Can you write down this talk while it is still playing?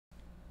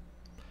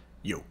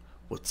Yo,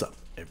 what's up,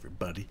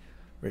 everybody?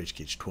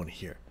 RageCage20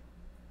 here.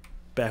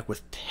 Back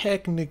with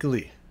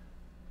technically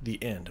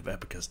the end of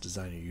Epica's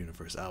Design Your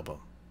Universe album.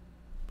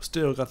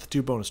 Still got the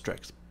 2 bonus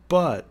tracks,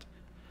 but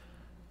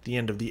the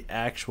end of the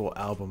actual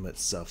album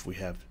itself, we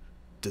have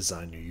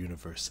Design Your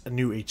Universe, A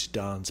New Age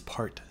Dawns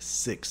Part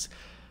 6.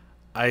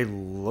 I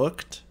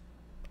looked.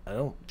 I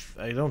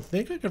don't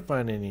think I could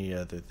find any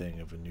other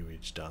thing of A New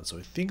Age Dawn, so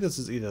I think this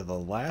is either the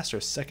last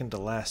or second to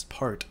last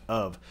part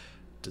of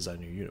Design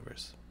Your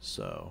Universe.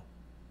 So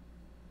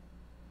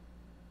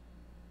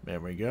there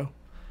we go.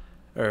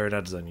 Or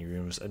not Design Your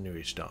Universe, A New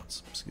Age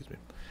Dawns, excuse me.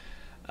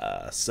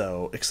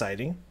 So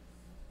exciting.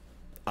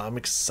 I'm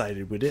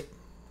excited with it.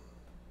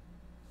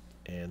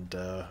 And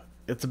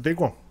it's a big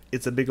one.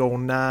 It's a big old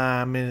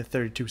 9 minute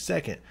 32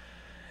 second.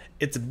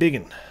 It's a big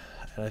one.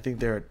 And I think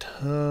there are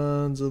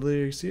tons of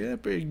lyrics here.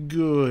 Pretty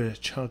good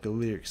chunk of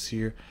lyrics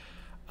here.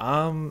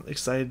 I'm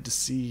excited to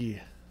see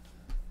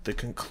the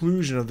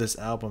conclusion of this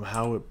album,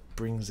 how it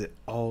brings it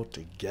all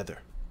together.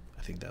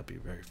 I think that'll be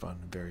very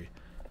fun, very,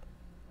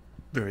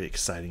 very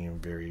exciting,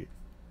 and very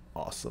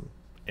awesome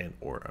and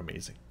or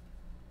amazing.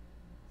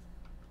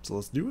 So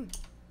let's do it.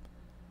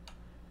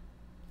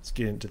 Let's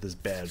get into this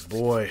bad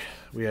boy.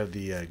 We have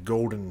the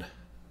golden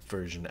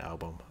version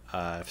album.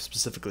 I've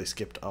specifically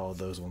skipped all of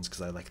those ones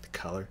because I like the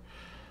color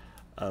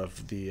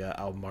of the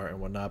album art and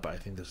whatnot, but I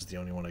think this is the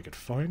only one I could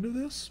find of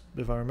this,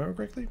 if I remember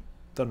correctly.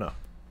 Don't know.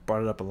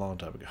 Brought it up a long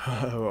time ago.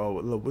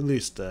 At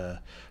least 4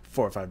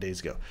 or 5 days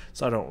ago.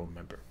 So I don't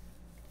remember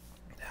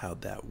how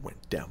that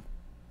went down.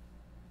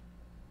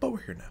 But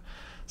we're here now.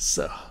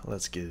 So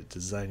let's get it.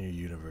 Design Your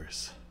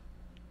Universe.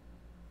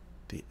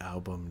 The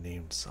album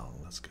named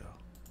song. Let's go.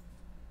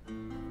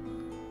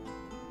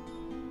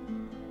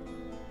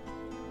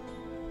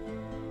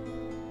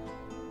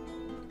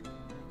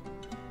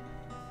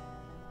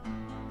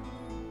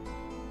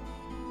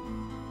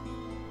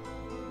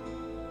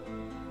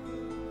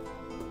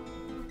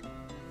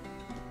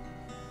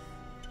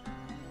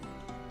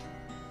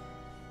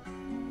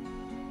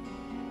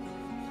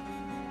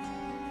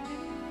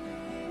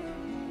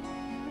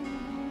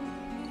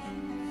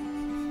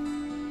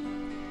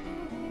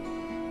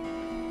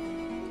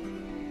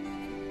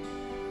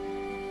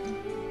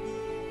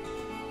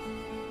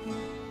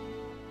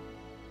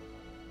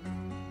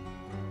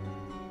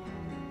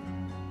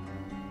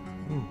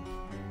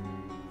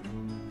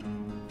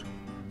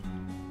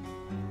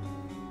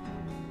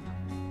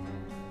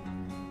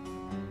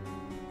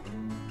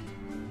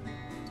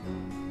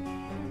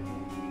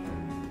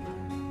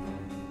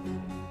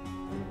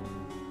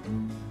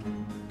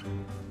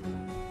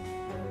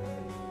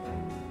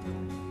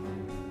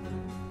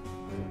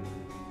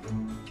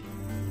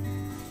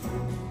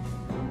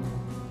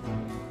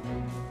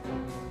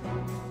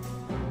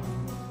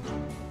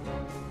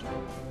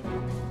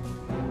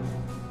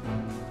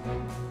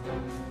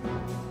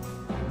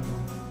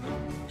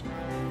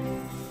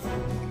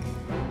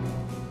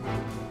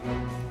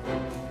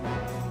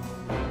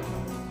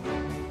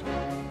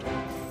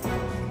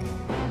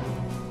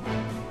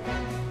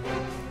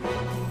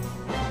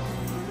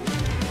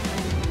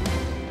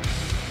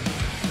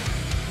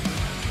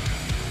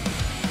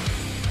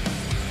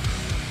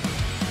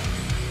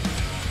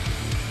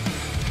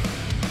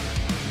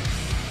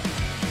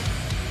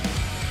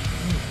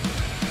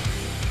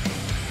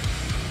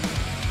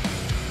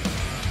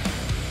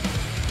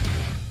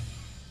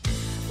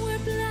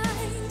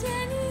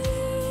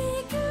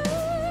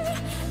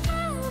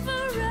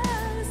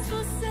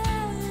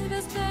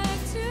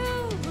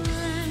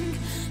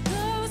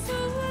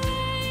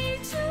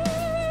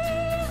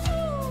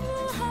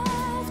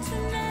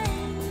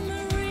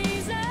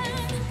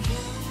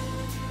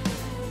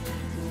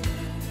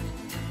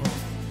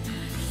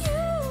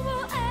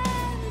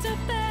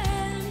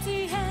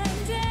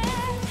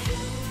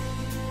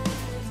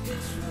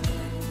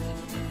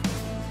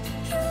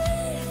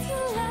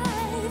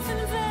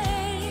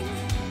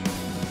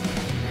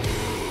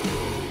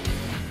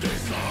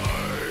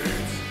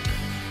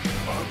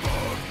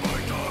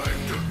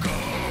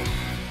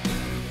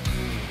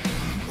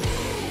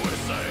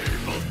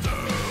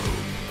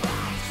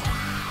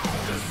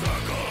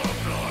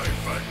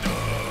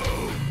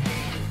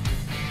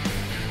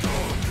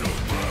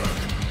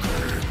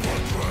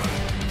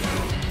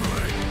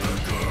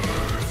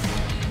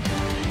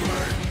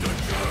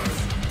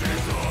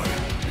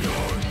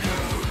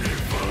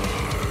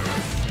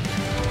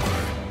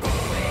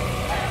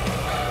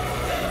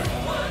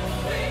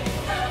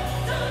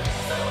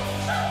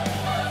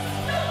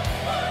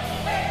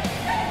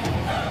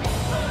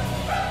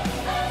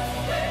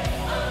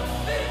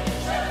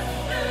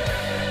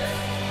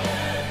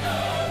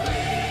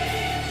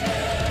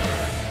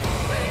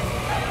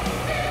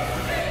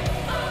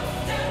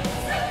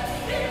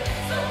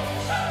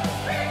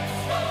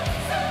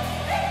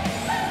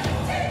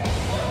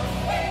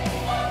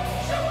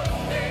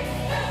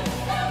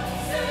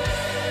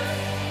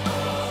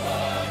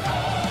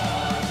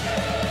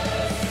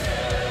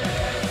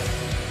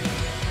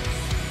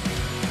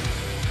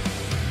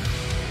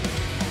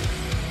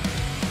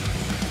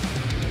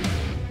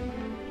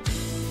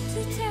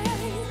 To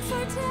take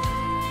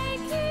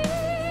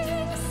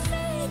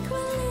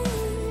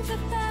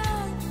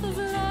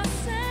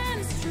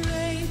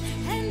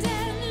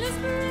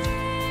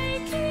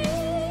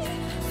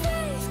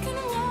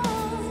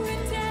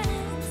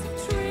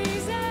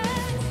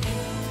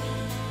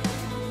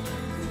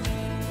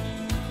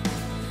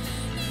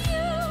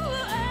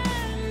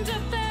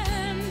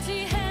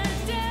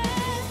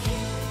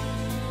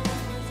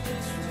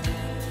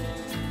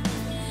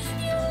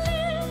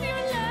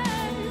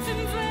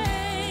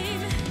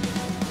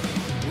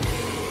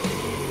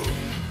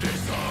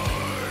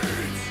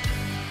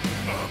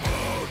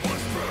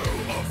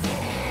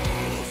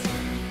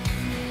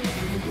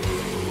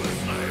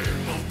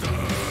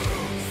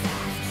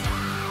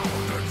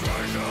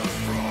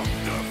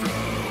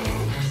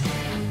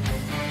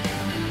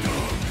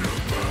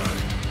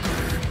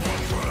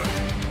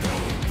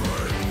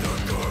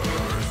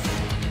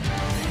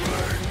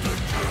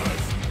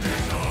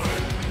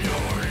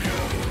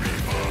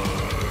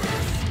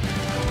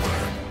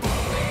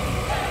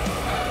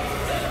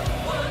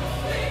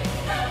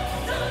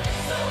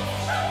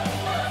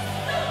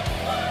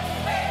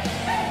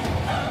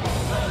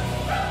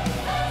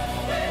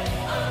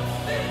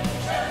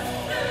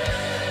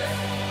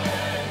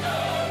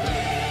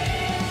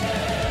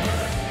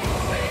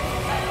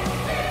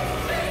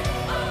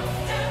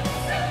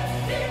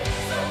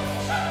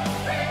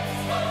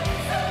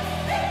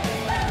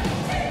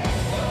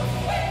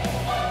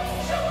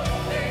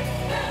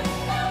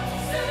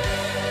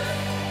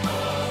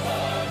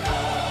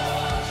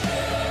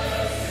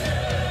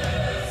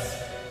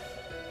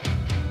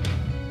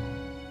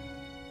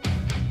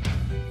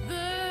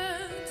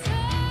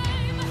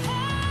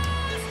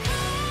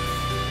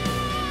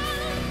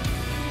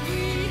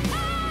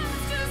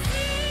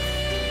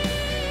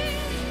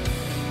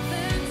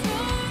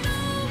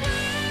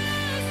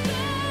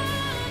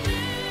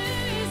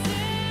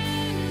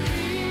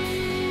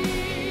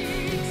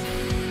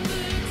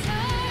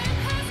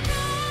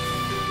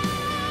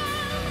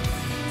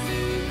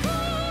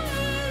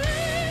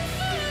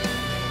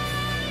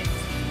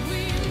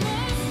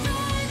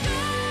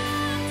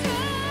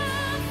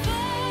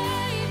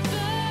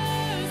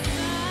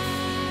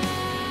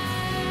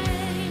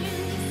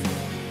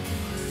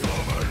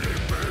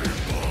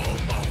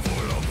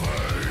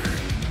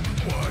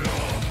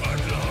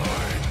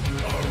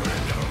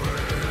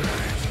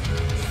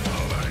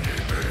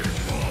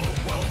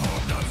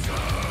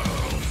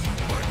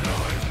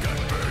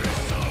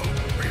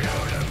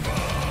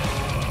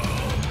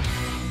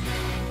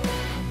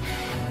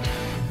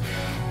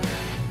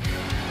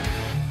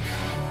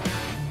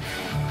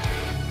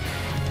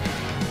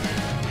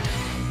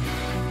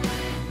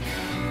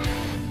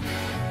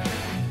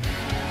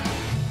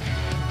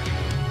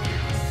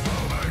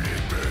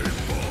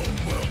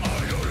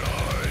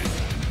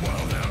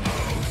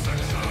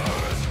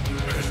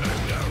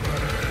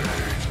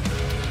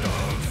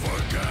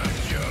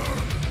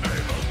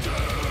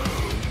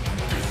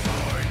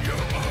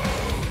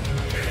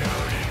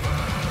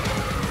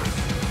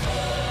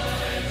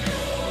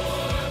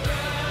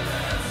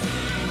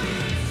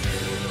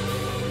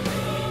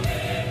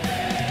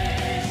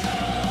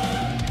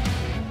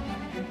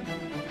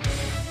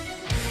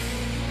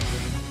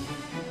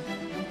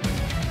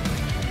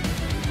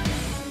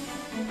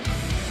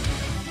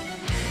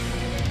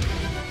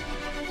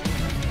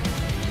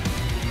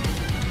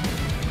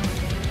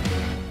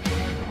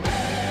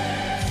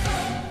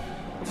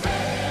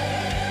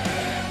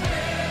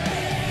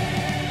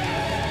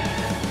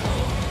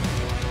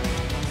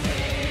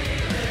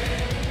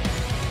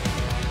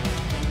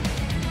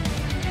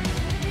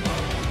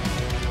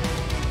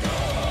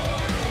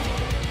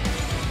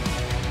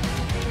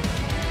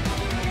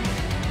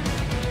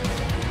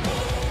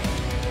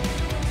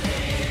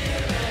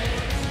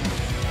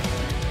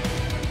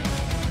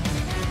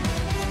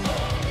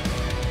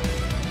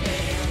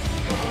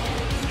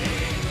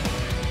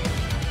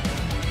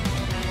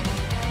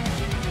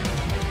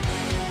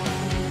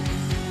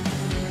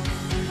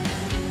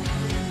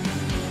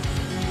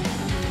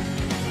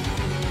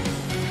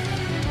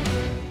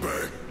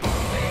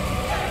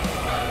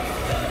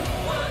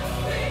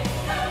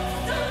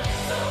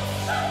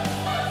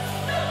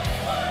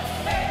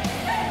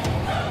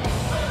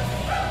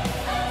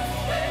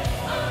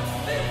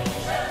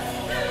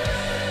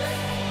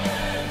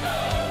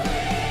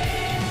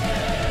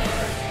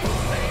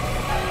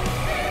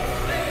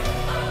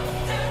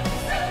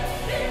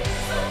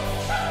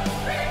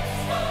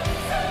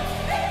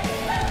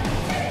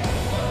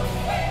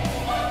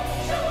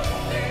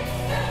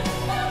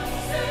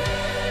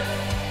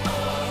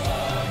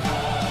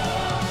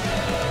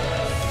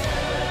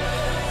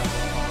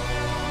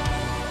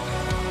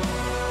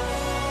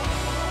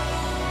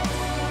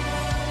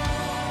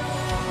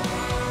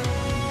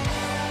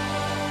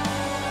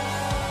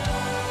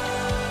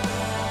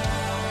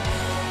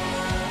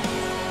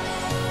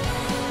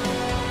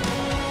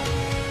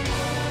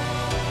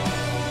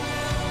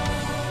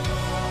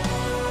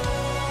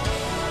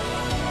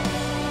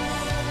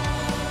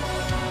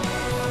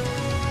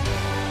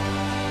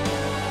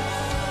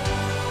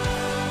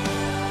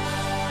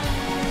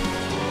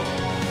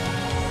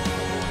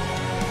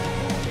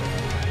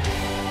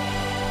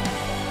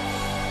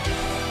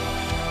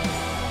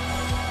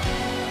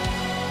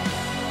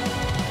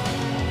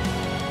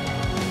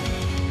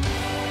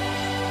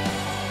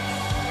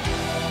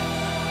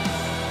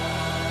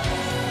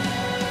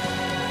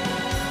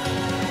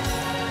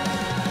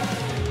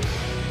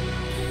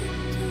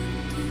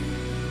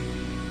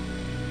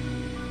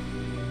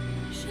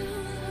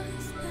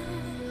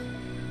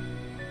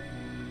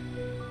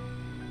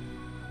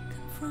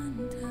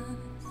confront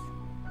us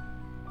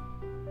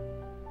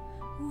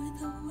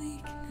with a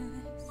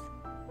weakness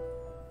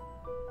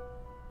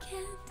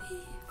can't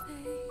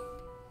evade.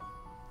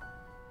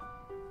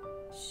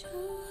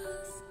 Show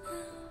us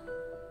now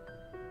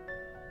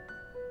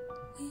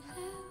we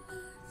have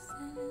a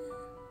sense.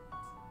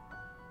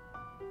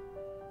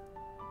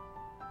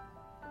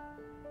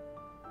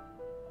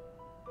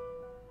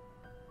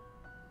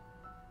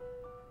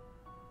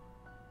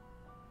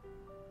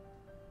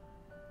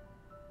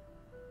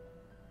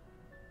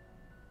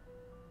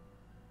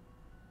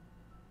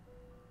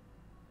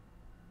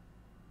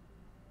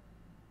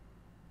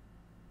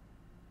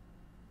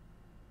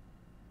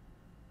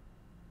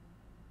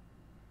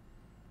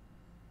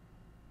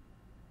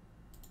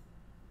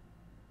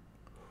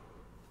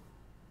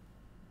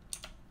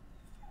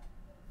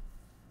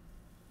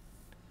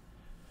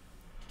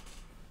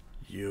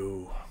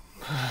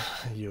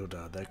 Yo,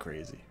 not that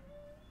crazy.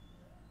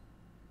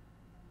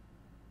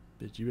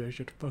 Bitch, you better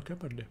shut the fuck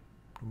up on there.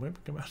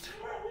 Don't come out.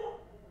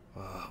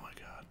 Oh my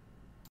god.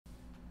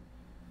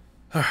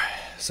 Alright,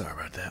 sorry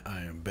about that.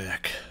 I am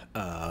back.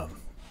 There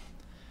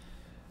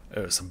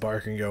was some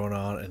barking going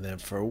on, and then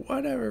for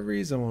whatever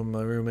reason, when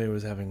my roommate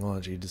was having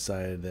lunch, he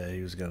decided that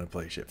he was gonna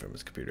play shit from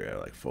his computer at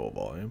like full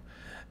volume,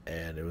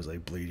 and it was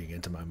like bleeding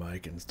into my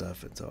mic and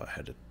stuff, and so I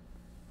had to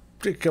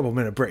take a couple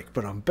minute break.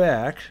 But I'm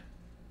back.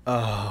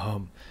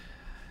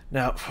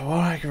 Now, from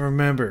what I can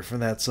remember from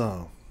that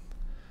song,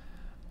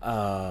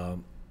 I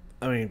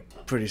mean,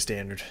 pretty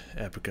standard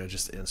Epica,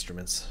 just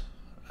instruments.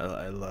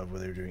 I love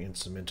what they were doing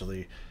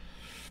instrumentally.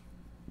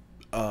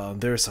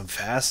 There are some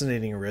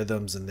fascinating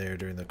rhythms in there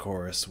during the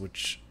chorus,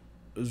 which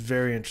was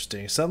very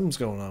interesting. Something's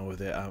going on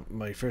with it.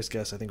 My first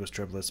guess, I think, was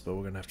triplets, but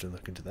we're going to have to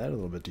look into that a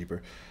little bit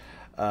deeper.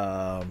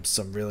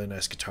 Some really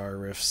nice guitar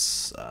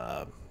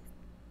riffs.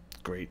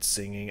 Great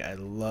singing. I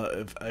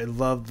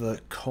love the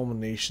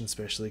culmination,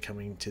 especially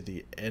coming to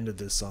the end of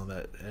this song,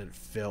 that it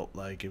felt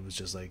like it was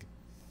just like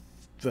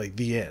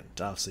the end.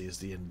 Obviously it's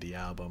the end of the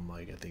album.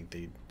 Like, I think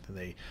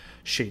they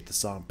shaped the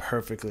song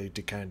perfectly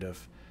to kind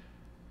of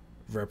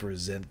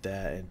represent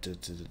that and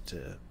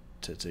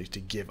to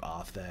give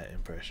off that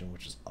impression,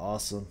 which is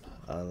awesome.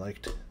 I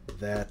liked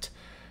that.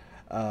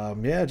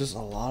 Yeah, just a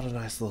lot of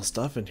nice little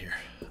stuff in here.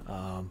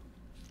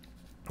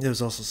 There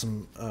was also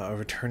some a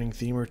returning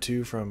theme or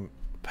two from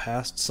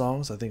past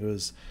songs. I think it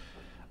was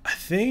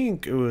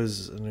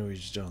New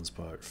Age Jones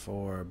Part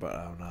 4, but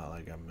I'm not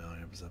like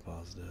 1,000,000%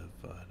 positive.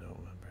 But I don't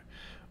remember,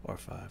 or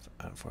 5,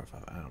 4 or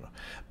 5. I don't know,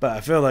 but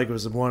I feel like it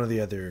was one of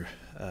the other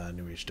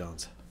New Age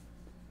Jones.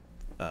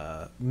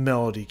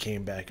 Melody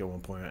came back at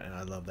one point, and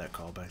I love that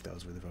callback. That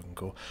was really fucking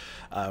cool.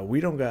 We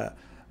got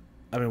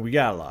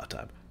a lot of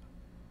time.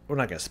 We're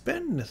not gonna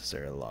spend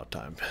necessarily a lot of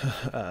time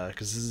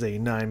because this is a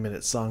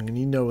 9-minute song, and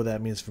you know what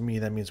that means for me.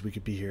 That means we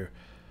could be here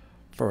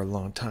for a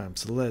long time.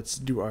 So let's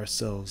do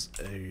ourselves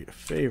a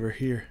favor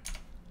here,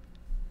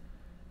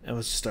 and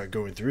let's just start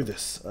going through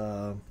this.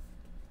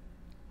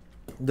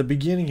 The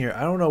beginning here,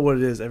 I don't know what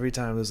it is. Every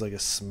time there's like a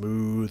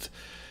smooth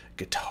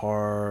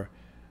guitar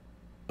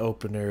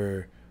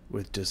opener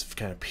with just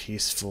kind of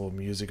peaceful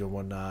music and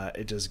whatnot,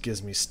 it just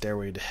gives me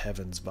Stairway to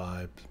Heaven's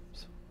vibes.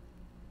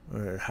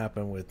 Or it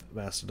happened with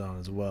Mastodon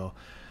as well.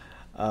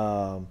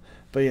 But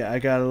yeah, I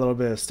got a little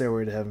bit of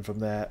Stairway to Heaven from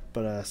that.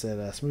 But I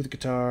said smooth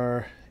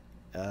guitar,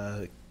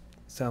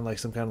 sound like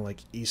some kind of like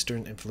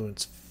Eastern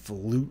influence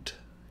flute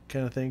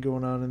kind of thing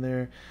going on in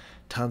there.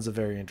 Tons of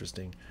very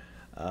interesting,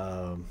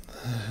 tons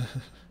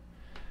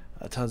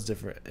of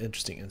different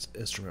interesting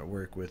instrument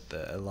work with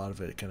a lot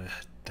of it kind of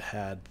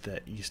had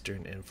that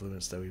Eastern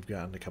influence that we've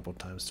gotten a couple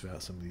times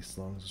throughout some of these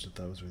songs, which I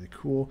thought was really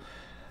cool.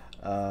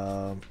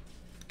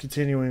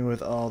 Continuing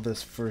with all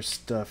this first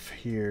stuff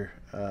here,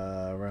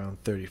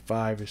 around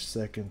 35-ish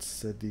seconds,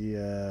 said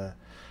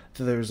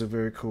there was a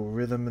very cool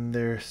rhythm in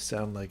there.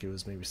 Sounded like it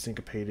was maybe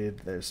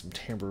syncopated. There's some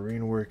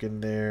tambourine work in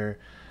there.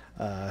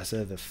 I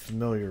said the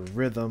familiar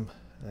rhythm.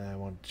 I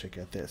wanted to check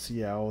out that. So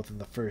yeah, all within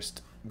the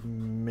first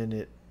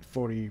minute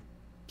 40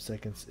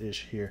 seconds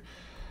ish here,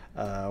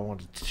 I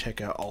wanted to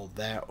check out all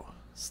that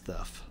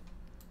stuff.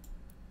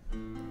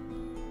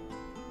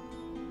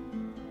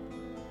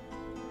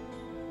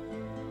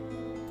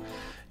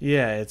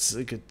 Yeah, it's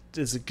a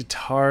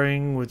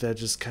guitaring with that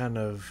just kind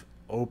of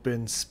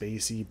open,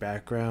 spacey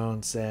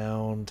background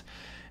sound,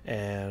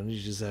 and you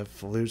just have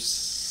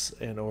flutes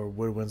and or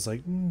woodwinds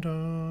like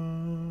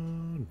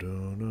dun,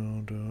 dun,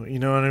 dun, dun. You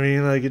know what I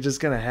mean? Like, it just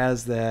kind of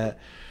has that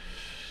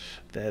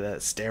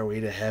Stairway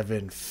to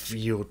Heaven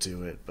feel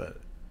to it,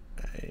 but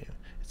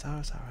it's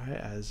all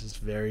right. It's just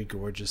very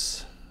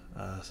gorgeous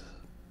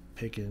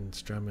picking,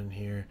 strumming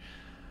here.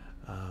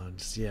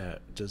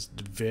 Just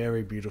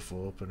very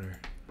beautiful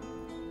opener.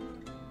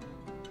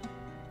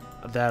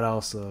 That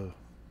also,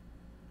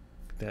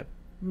 that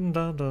dun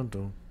dun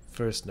dun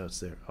first notes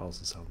there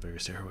also sound very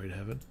Stairway to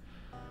Heaven.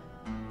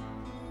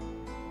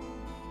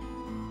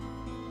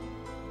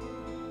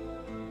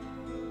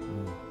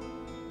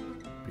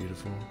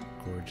 Beautiful,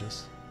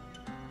 gorgeous.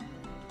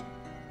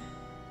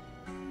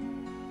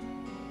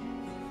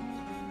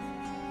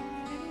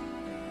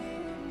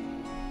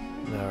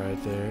 Now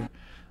right there.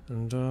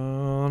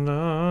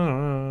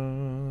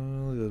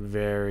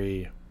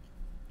 Very,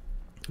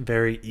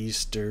 very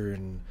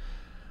Eastern,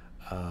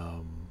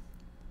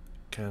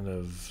 kind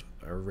of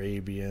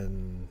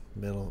Arabian,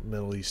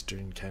 Middle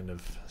Eastern kind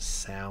of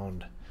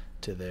sound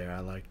to there. I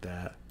like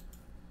that.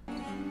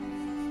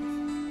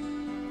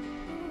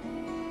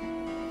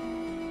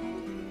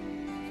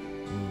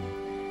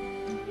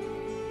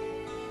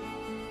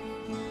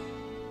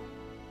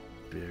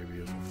 Very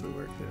beautiful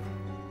footwork there.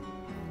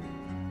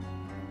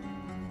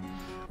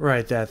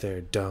 Right, that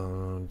there.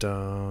 Dun,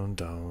 dun,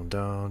 dun,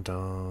 dun,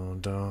 dun,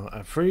 dun.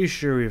 I'm pretty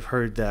sure we've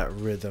heard that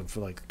rhythm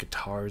for like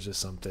guitars or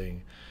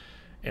something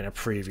in a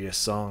previous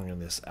song in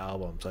this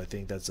album. So I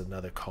think that's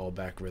another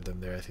callback rhythm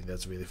there. I think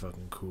that's really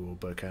fucking cool,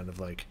 but kind of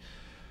like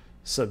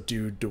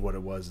subdued to what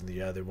it was in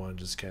the other one.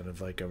 Just kind of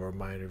like a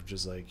reminder of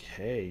just like,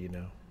 hey, you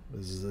know,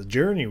 this is a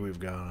journey we've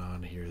gone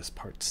on here. This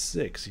part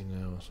 6, you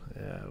know.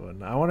 Yeah, well,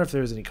 I wonder if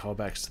there's any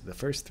callbacks to the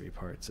first 3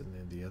 parts and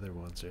then the other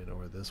ones,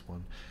 or this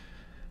one.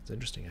 It's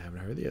interesting. I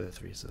haven't heard the other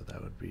 3, so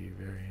that would be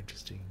very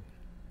interesting.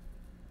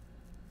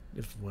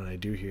 If when I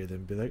do hear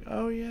them, be like,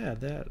 oh yeah,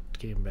 that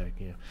came back,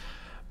 you know.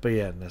 But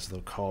yeah, nice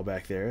little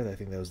callback there. I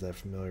think that was that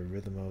familiar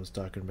rhythm I was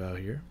talking about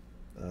here.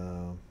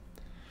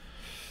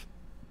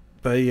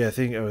 But yeah, I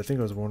think I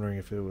was wondering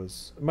if it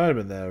might have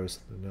been that or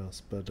something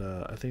else. But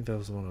I think that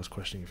was the one I was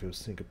questioning if it was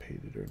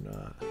syncopated or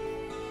not.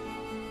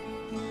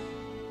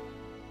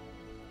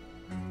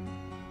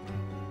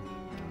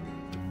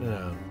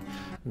 No.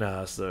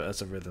 No,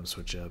 that's a rhythm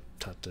switch up.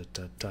 Ta ta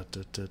ta ta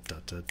ta ta ta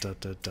ta ta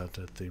ta ta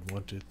ta 3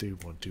 1 2 3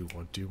 1 2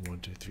 1 2 1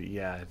 2 3.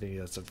 Yeah, I think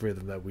that's a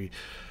rhythm that we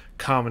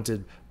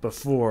commented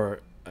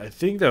before. I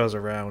think that was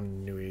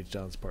around New Age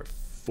Dance Part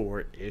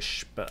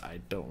 4-ish, but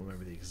I don't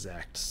remember the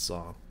exact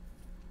song.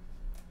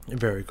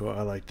 Very cool.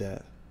 I like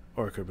that.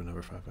 Or it could have been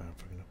number 5. I don't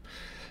fucking know.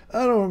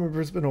 I don't remember.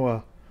 It's been a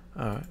while.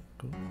 Alright,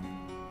 cool.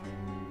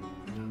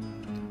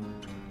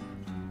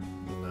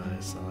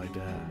 Nice. I like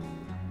that.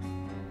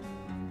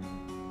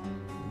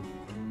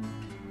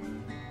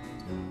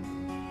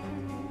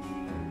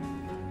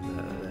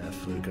 That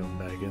flute coming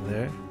back in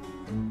there.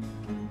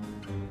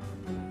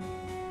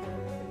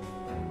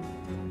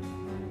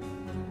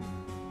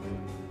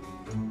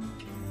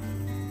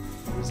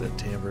 Is that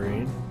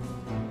tambourine?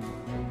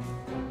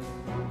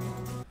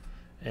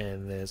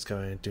 And then it's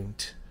going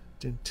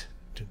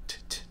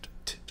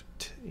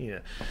yeah,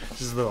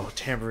 just little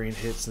tambourine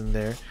hits in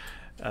there,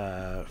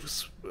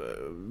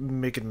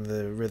 making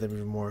the rhythm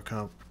even more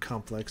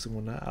complex and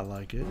whatnot. I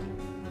like it.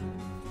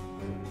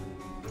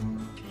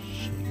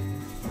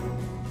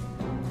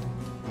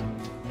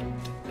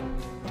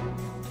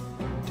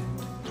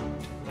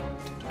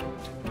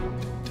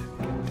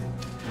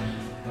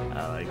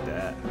 I like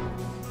that.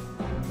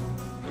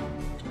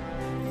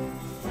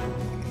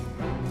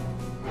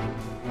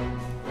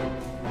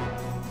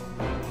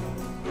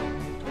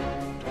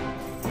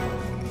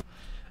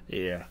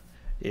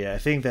 Yeah, I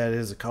think that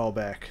is a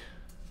callback.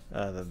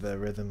 The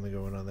rhythm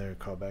going on there, a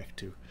callback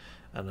to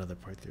another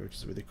part there, which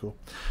is really cool.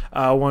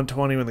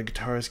 120 when the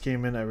guitarist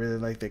came in, I really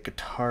like that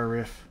guitar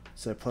riff.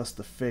 So plus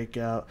the fake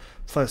out,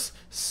 plus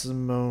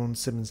Simone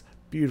Simmons'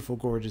 beautiful,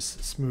 gorgeous,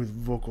 smooth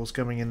vocals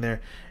coming in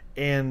there,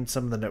 and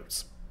some of the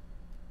notes.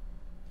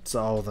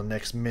 So all the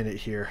next minute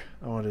here,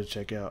 I wanted to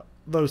check out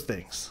those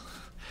things.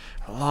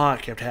 A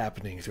lot kept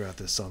happening throughout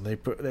this song.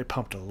 They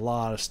pumped a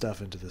lot of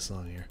stuff into this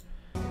song here.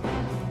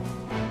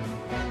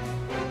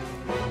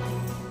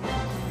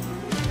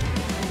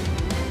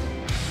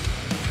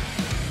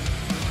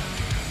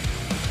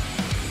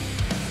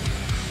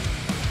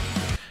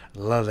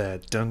 Love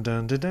that. Dun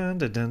dun dun dun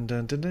dun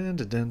dun dun dun dun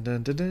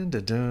dun dun dun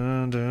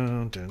dun dun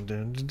dun dun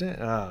dun dun.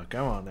 Oh,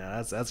 come on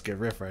now. That's a good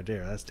riff right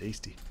there. That's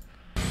tasty.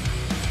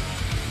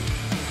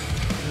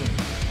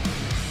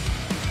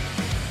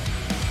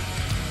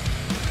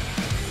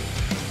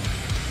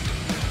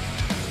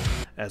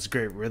 That's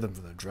great rhythm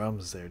from the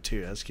drums there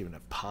too. That's keeping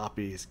it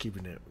poppy. It's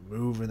keeping it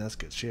moving. That's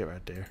good shit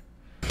right there.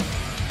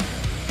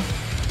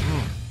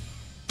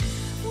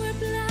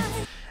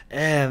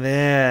 And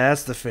yeah,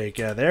 that's the fake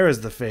out. There is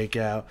the fake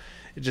out.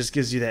 It just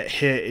gives you that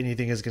hit, and you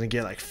think it's going to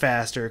get like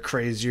faster,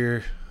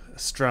 crazier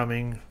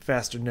strumming,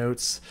 faster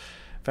notes,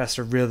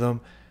 faster rhythm.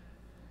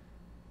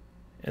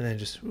 And then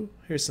just, ooh,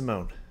 here's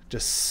Simone.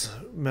 Just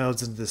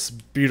melds into this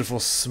beautiful,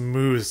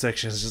 smooth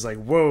section. It's just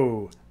like,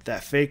 whoa,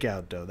 that fake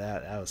out though.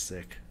 That was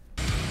sick.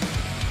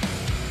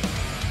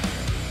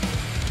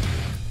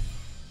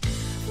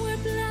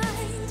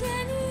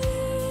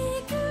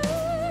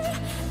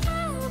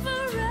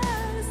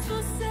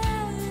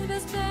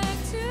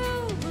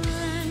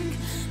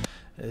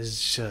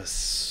 It's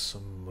just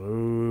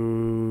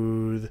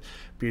smooth,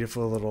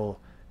 beautiful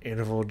little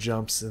interval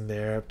jumps in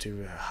there up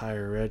to a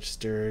higher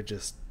register.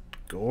 Just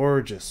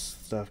gorgeous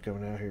stuff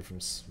coming out here from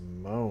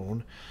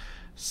Simone.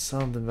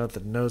 Something about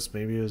the notes,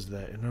 maybe it was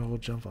that interval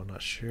jump, I'm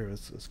not sure.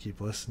 Let's keep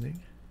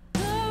listening.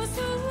 That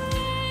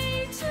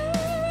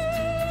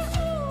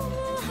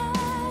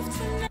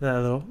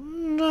little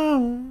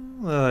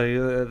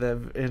no,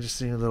 that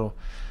interesting little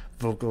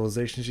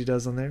vocalization she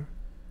does on there.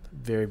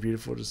 Very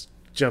beautiful, just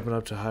jumping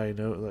up to high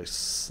note, like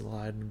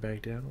sliding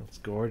back down. It's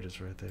gorgeous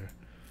right there.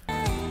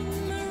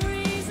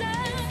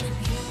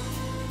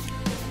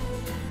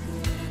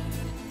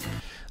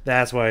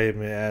 That's why I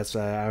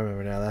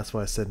remember now. That's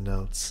why I said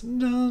notes.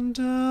 Dun,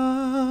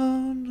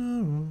 dun,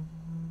 dun.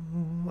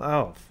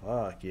 Oh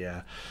fuck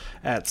yeah,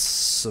 that's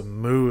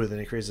smooth,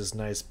 and it creates this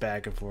nice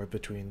back and forth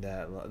between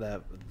that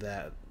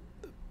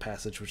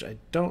passage, which I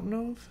don't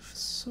know if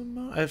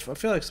Simone. I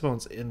feel like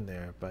Simone's in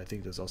there, but I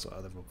think there's also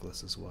other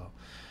vocalists as well.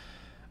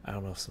 I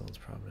don't know if Simone's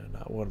prominent or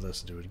not. We'll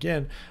listen to it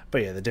again,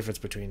 but yeah, the difference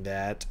between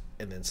that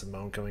and then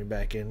Simone coming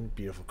back in,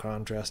 beautiful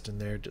contrast in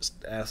there,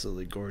 just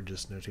absolutely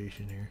gorgeous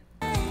notation here.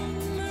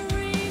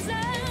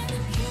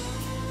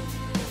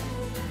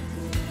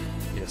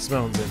 Yeah,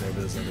 Simone's in there,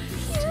 but there's other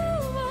people too.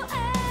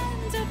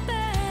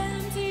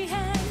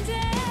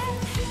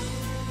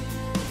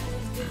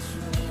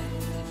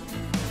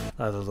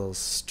 A little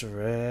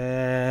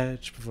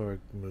stretch before it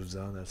moves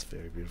on. That's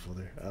very beautiful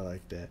there. I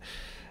like that.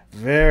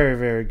 Very,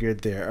 very good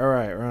there. All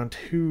right, around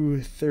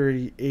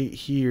 2:38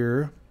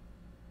 here.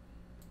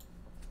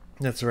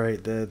 That's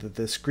right.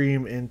 The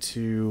scream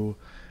into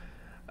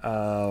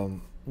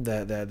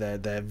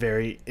that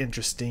very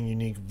interesting,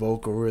 unique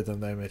vocal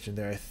rhythm that I mentioned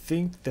there. I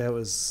think that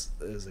is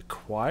a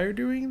choir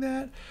doing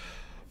that,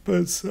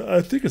 but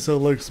I think it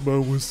sounded like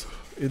Simone was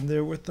in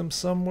there with them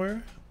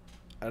somewhere.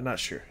 I'm not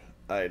sure.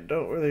 I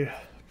don't really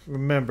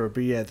remember,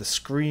 but yeah, the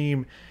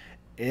scream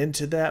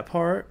into that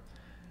part,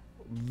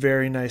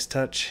 very nice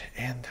touch,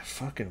 and the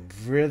fucking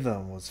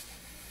rhythm was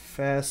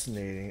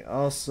fascinating.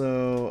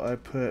 Also, I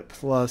put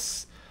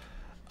plus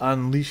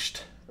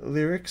Unleashed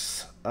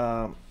lyrics.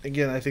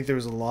 Again, I think there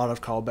was a lot of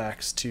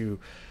callbacks to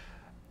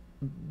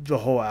the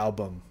whole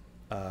album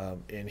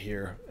in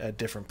here at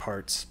different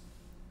parts.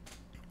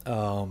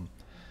 And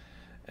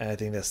I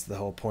think that's the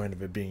whole point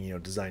of it being,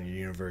 Design Your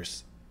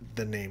Universe,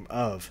 the name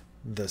of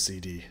the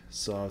CD.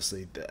 So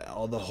obviously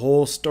the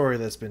whole story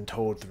that's been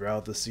told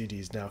throughout the CD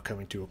is now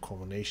coming to a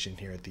culmination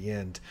here at the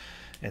end,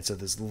 and so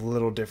there's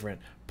little different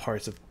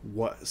parts of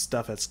what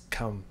stuff has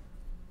come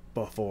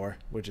before,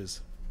 which is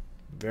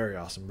very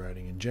awesome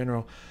writing in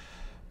general.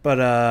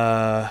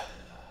 But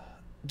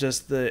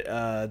just the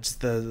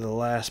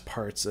last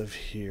parts of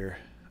here,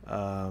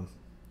 and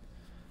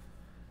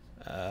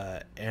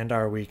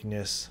our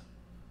weakness,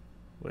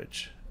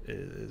 which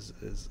is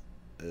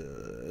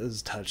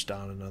touched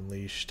on and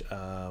unleashed.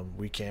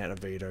 We can't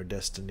evade our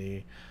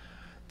destiny.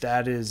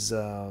 That is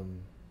our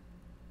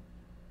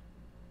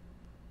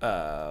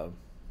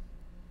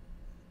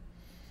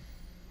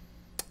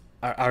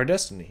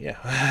destiny. Yeah,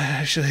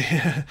 actually,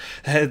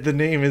 the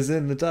name is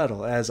in the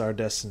title as Our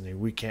Destiny.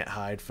 We can't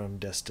hide from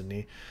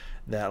destiny.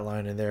 That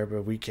line in there,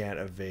 but we can't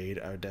evade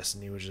our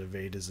destiny, which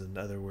evade is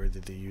another word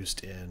that they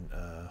used in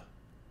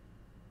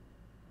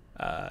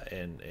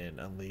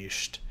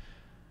Unleashed.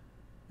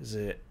 Is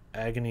it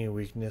agony and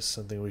weakness,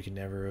 something we can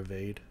never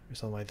evade, or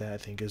something like that? I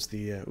think is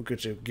the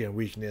which again,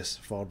 weakness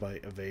followed by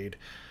evade.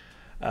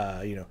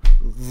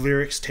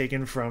 Lyrics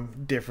taken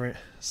from different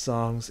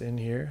songs in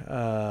here.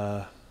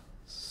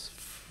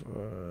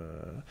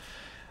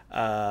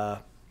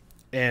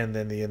 And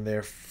then the end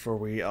there, for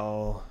we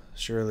all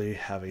surely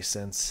have a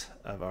sense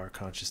of our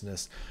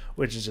consciousness,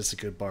 which is just a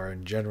good bar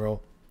in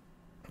general.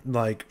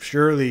 Like,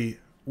 surely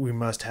we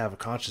must have a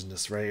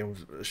consciousness, right? And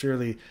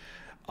surely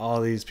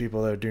all these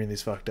people that are doing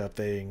these fucked up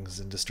things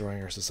and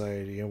destroying our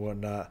society and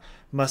whatnot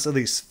must at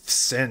least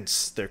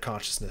sense their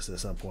consciousness at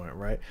some point,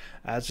 right?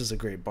 That's just a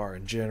great bar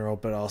in general,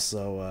 but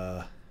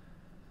also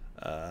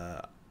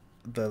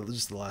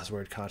just the last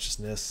word,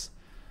 consciousness.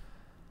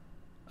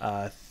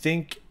 I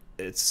think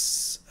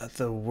it's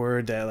the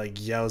word that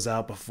like yells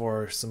out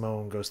before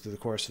Simone goes through the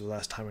chorus for the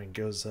last time and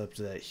goes up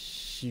to that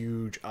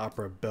huge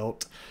opera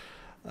belt.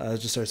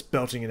 Just starts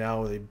belting it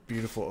out with a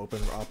beautiful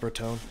open opera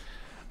tone.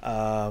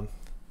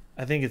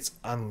 I think it's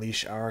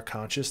unleash our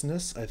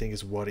consciousness, I think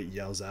is what it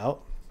yells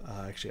out.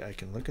 Actually, I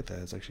can look at that.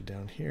 It's actually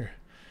down here.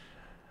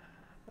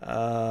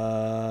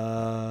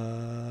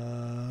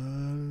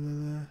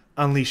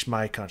 Unleash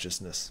my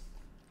consciousness.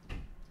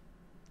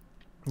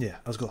 Yeah,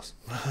 I was close.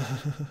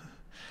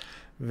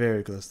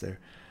 Very close there.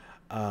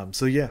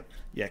 So yeah,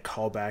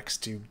 callbacks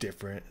to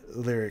different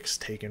lyrics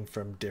taken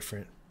from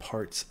different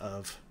parts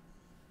of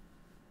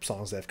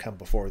songs that have come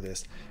before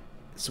this,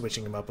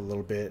 switching them up a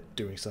little bit,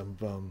 doing some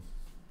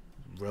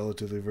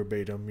relatively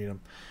verbatim,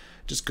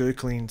 just good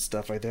clean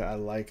stuff like that. I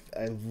like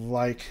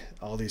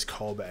all these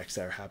callbacks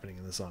that are happening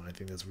in the song. I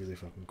think that's really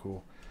fucking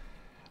cool.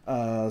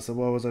 So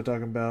what was I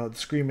talking about?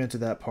 Scream into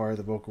that part,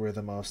 the vocal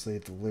rhythm, obviously,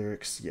 the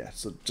lyrics. Yeah,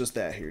 so just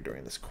that here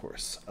during this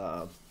course.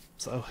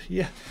 So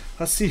yeah,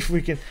 let's see if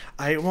we can.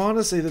 I want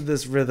to say that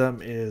this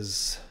rhythm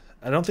is,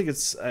 I don't think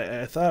it's,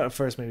 I thought at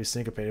first maybe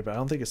syncopated, but I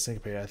don't think it's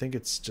syncopated. I think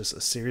it's just a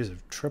series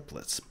of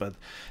triplets, but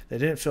they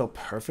didn't feel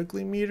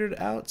perfectly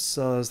metered out,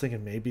 so I was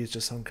thinking maybe it's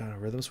just some kind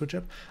of rhythm switch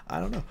up. I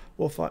don't know.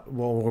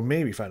 We'll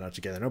maybe find out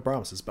together. No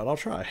promises, but I'll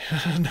try.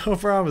 No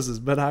promises,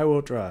 but I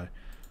will try.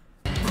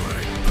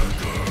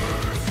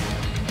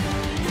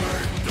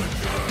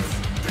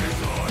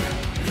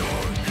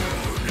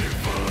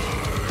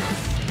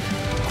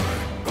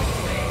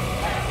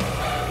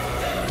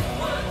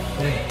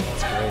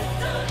 That's great.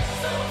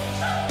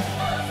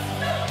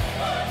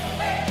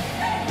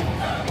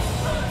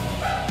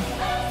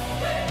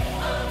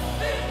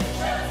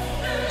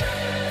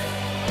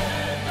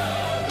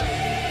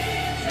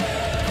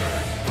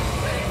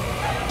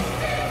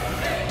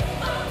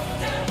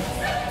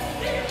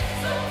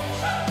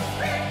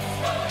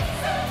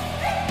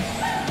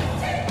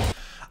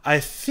 I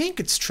think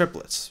it's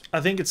triplets.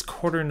 I think it's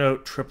quarter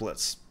note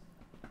triplets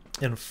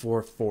in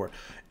 4/4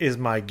 is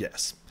my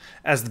guess.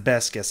 As the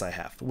best guess I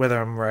have. Whether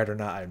I'm right or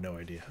not, I have no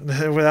idea.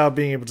 Without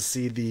being able to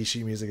see the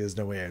sheet music, there's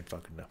no way I'd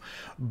fucking know.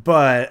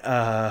 But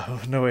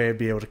no way I'd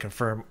be able to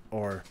confirm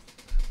or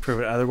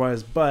prove it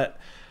otherwise. But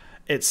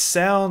it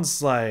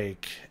sounds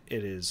like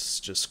it is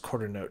just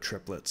quarter note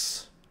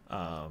triplets.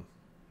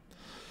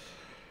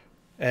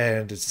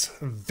 And it's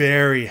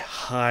very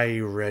high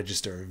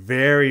register,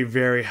 very,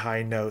 very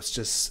high notes,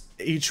 just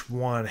each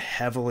one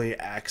heavily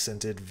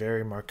accented,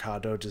 very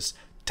marcato, just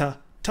ta,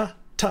 ta,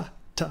 ta,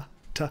 ta,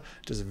 ta,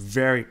 just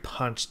very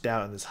punched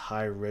out in this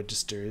high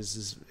register.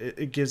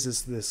 It gives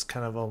us this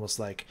kind of almost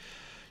like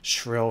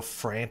shrill,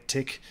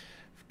 frantic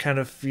kind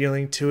of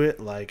feeling to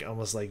it, like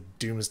almost like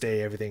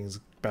doomsday,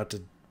 everything's about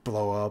to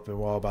blow up and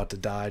we're all about to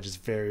die,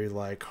 just very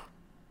like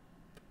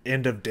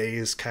end of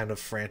days kind of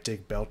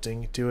frantic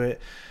belting to it.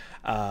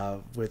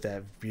 With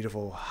that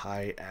beautiful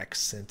high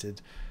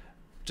accented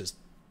just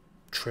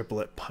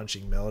triplet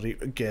punching melody,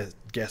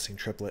 guessing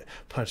triplet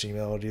punching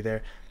melody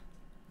there.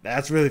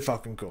 That's really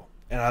fucking cool,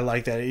 and I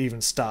like that it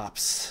even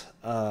stops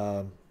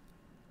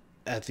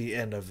at the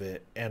end of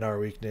it. And our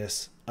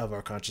weakness of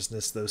our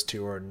consciousness, those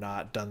two are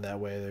not done that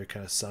way, they're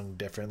kind of sung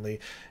differently.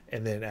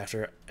 And then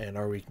after and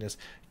our weakness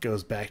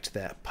goes back to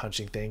that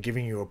punching thing,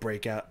 giving you a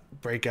breakup,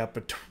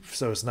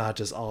 so it's not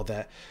just all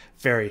that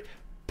very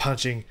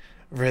punching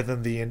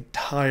rhythm the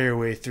entire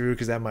way through,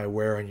 because that might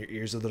wear on your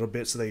ears a little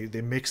bit. So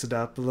they mix it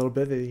up a little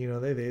bit.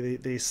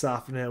 They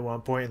soften it at one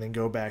point and then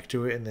go back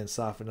to it and then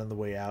soften on the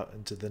way out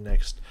into the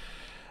next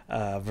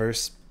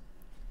verse.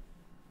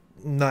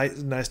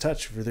 Nice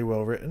touch, really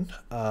well written.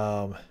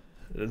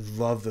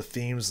 Love the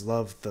themes,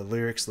 love the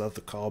lyrics, love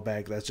the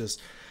callback. That's just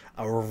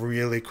a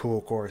really cool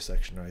chorus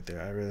section right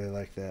there. I really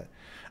like that.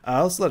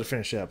 Let's let it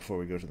finish up before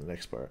we go to the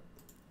next part.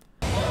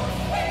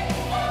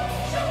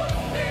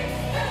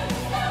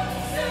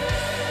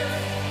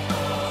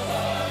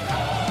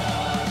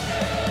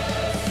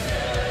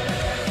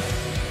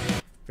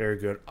 Very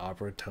good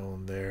opera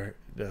tone there.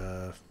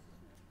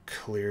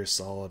 Clear,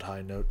 solid,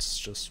 high notes.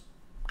 Just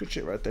good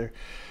shit right there.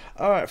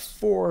 All right,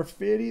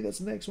 450. That's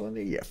the next one.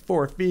 Yeah,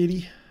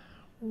 450.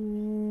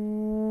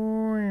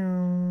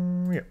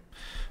 Yeah,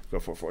 go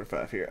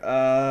 445 here.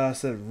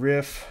 Said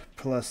riff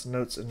plus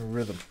notes and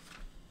rhythm.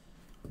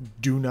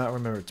 Do not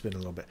remember. It's been a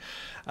little bit.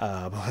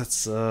 But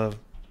let's. What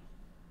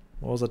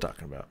was I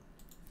talking about?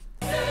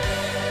 The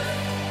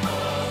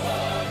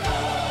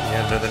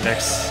end of the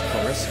next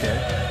chorus.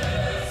 Okay.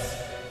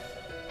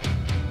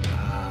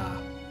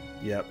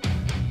 Yep.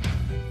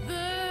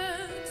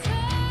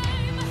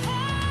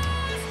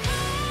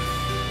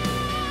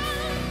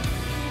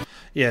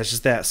 Yeah, it's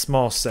just that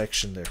small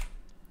section there.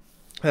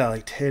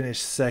 Like 10-ish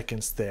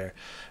seconds there.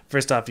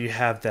 First off, you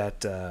have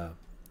that,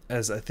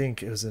 as I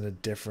think it was in a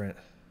different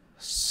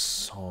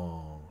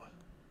song.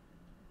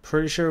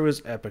 Pretty sure it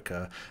was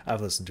Epica.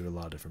 I've listened to a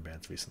lot of different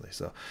bands recently,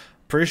 so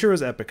pretty sure it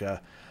was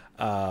Epica.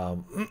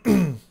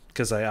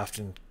 Because I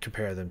often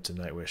compare them to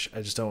Nightwish.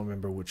 I just don't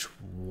remember which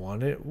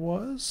one it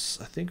was.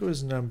 I think it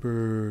was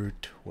number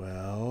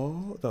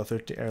 12, no,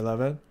 13 or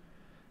 11.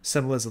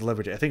 Semblance of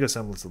Liberty. I think it was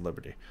Semblance of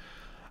Liberty.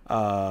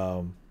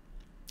 So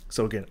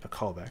again, a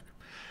callback.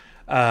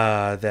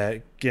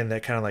 That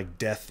kind of like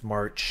Death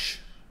March,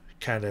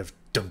 kind of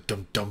dum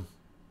dum dum,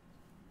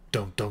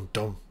 dum dum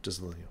dum,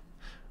 just a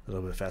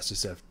little bit faster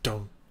stuff.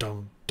 Dum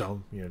dum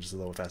dum, just a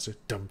little faster.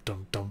 Dum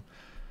dum dum.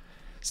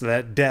 So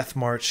that Death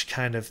March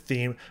kind of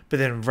theme, but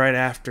then right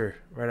after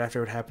what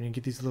happened, you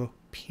get these little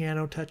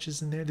piano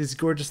touches in there, these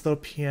gorgeous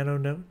little piano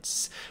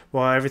notes,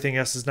 while everything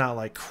else is not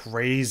like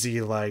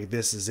crazy, like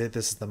this is it,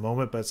 this is the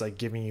moment, but it's like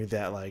giving you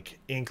that like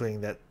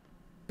inkling that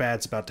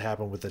bad's about to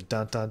happen with the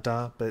dun dun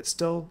dun, but it's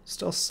still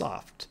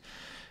soft.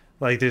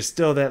 Like there's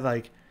still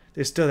that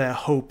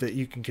hope that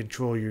you can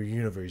control your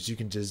universe, you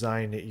can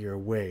design it your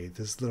way.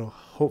 This little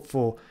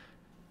hopeful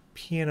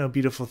piano,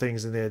 beautiful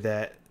things in there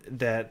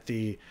that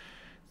the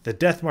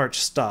Death March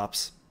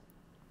stops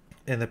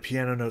and the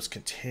piano notes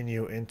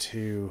continue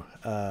into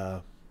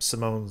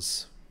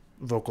Simone's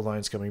vocal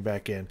lines coming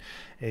back in,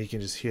 and you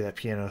can just hear that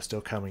piano still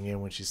coming in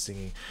when she's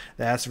singing.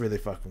 That's really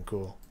fucking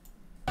cool.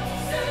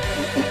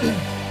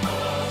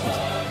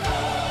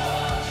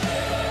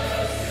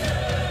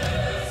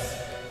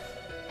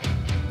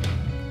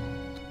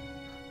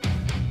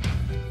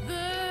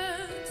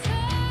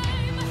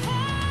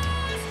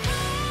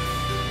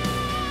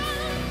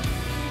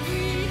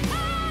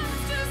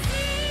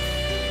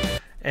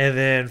 And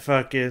then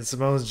fucking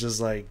Simone's just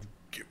like,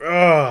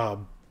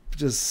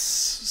 just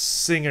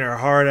singing her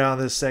heart out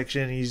in this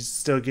section. He's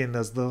still getting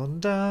those little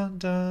dun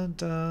dun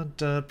dun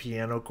dun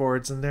piano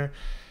chords in there.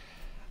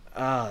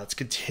 It's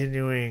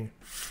continuing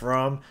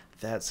from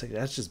that second.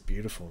 That's just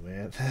beautiful,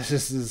 man.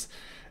 This is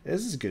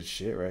good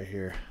shit right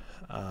here.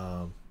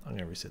 I'm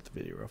gonna reset the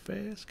video real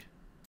fast.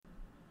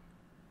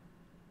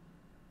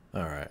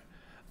 All right.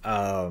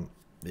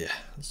 Yeah,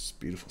 this is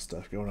beautiful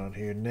stuff going on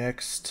here.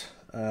 Next,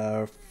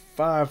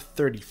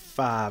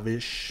 5:35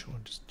 ish. I'll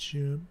just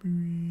jump.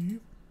 I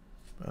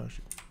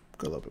should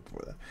go a little bit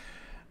before that.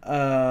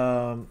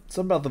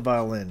 Something about the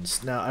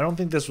violins. Now, I don't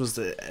think this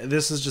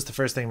is just the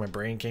first thing my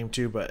brain came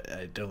to, but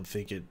I don't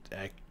think it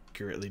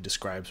accurately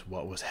describes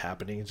what was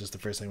happening. It's just the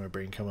first thing my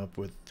brain came up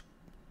with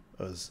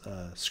was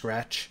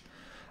scratch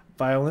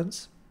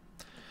violins.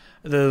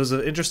 There was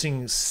an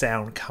interesting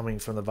sound coming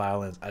from the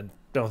violins. I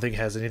don't think it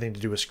has anything to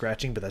do with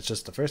scratching, but that's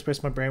just the first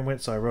place my brain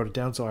went, so I wrote it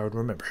down so I would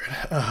remember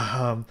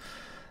it.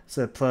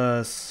 So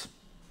plus,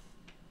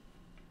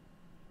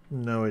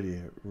 no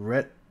idea.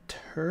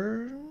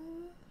 Return?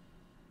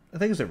 I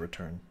think it's a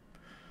return.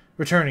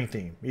 Returning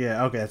theme.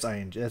 Yeah, okay, that's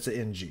ing. That's an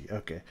ng.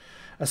 Okay.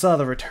 I saw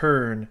the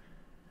return,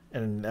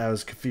 and I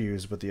was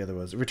confused what the other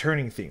was.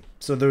 Returning theme.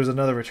 So there was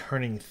another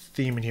returning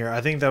theme in here.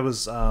 I think that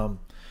was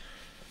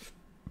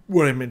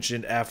what I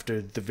mentioned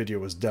after the video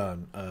was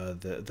done.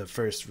 The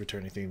first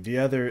returning theme. The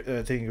other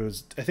I think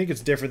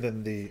it's different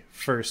than the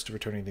first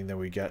returning theme that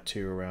we got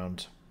to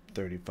around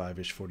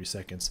 35-ish, 40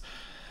 seconds.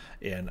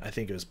 And I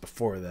think it was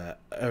before that.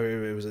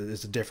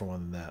 It's a different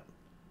one than that.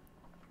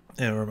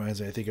 And it reminds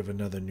me, I think, of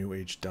another New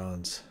Age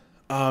Dawns.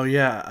 Oh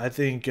yeah, I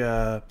think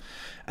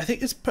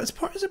it's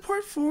part. Is it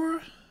part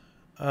 4?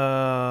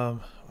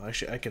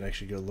 Actually, I can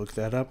actually go look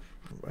that up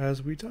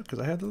as we talk because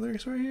I have the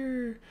lyrics right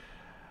here.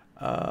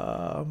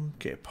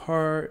 Okay,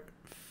 part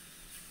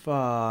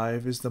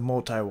 5 is the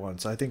multi one,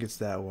 so I think it's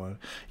that one.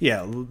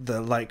 Yeah,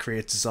 the light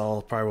creates us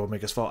all, probably will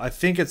make us fall. I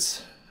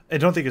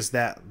don't think it's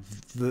that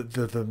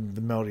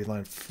the melody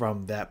line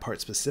from that part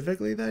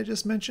specifically that I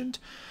just mentioned.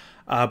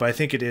 But I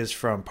think it is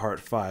from part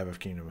 5 of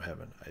Kingdom of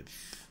Heaven.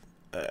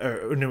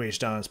 Or New Age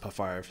Dawns part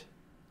 5,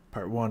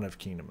 part 1 of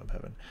Kingdom of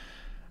Heaven.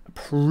 I'm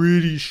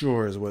pretty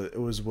sure is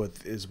what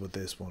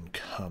this one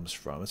comes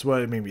from. It's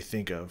what it made me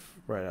think of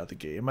right out the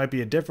gate. It might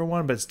be a different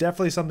one, but it's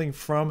definitely something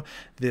from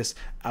this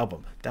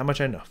album. That much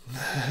I know.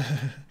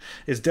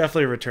 It's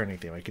definitely a returning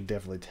theme. I can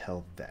definitely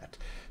tell that.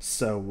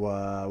 So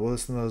we'll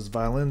listen to those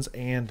violins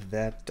and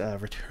that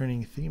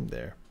returning theme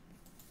there.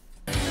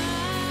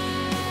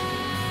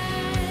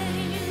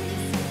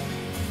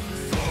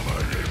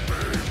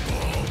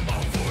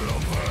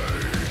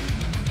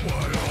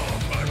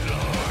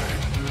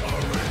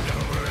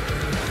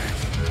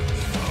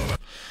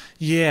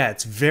 Yeah,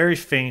 it's very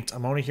faint.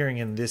 I'm only hearing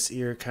in this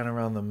ear, kind of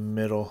around the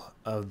middle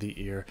of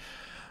the ear.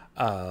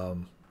 But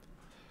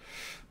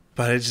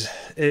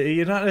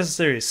you're not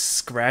necessarily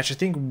scratch. I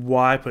think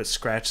why I put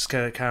scratch is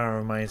kind of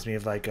reminds me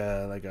of like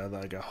a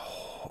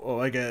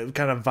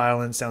kind of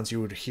violent sounds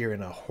you would hear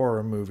in a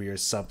horror movie or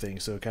something.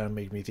 So it kind of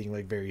made me think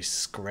like very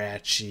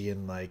scratchy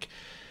and like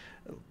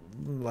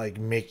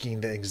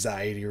making the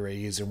anxiety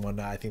raise and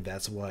whatnot. I think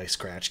that's why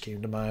scratch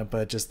came to mind,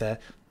 but just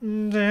that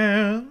kind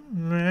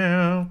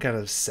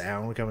of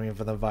sound coming in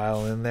from the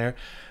violin there,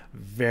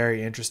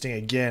 very interesting.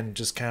 Again,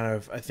 just kind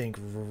of, I think,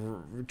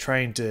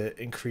 trying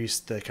to increase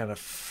the kind of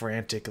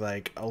frantic,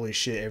 like, holy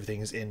shit,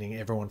 everything's ending,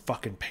 everyone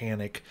fucking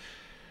panic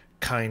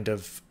kind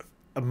of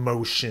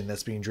emotion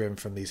that's being driven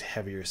from these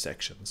heavier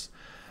sections.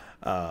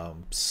 Yeah,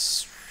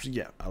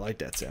 I like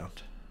that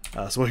sound.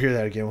 So we'll hear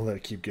that again. We'll let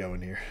it keep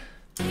going here.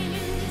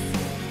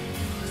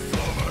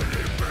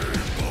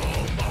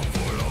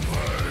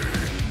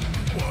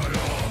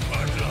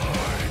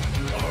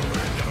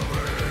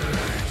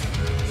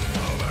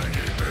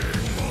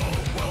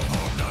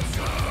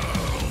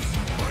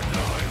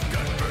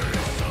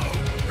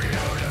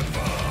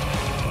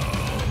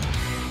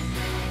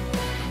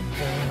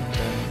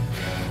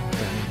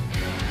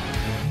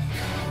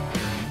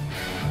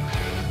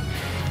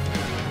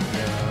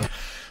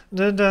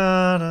 Da,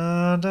 da,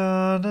 da,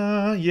 da,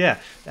 da. Yeah,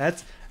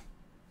 that's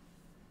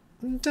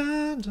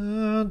da,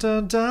 da,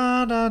 da,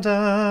 da, da,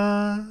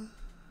 da.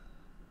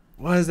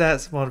 What is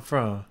that one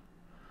from?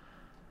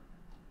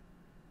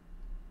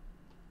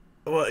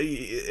 Well,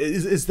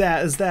 is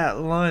that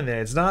line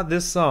there? It's not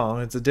this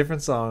song. It's a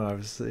different song,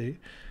 obviously.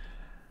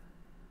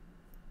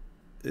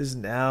 Is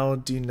now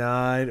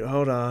denied.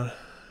 Hold on.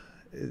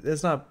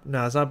 It's not.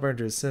 No, it's not burned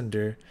to a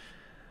cinder.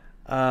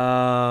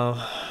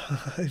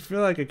 I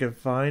feel like I can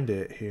find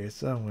it here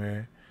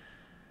somewhere.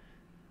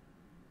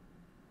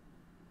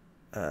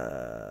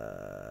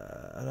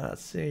 I'm not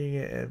seeing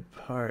it in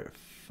part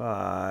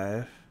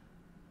 5.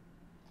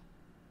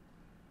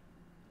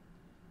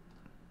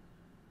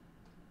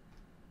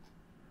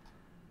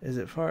 Is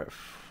it part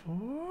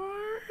 4?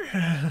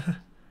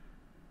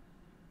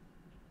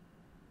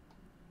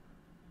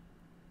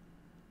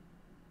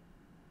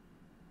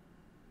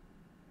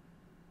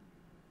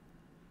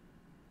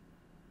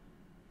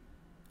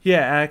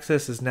 Yeah,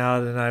 access is now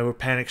denied. We're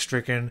panic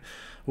stricken.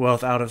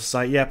 Wealth out of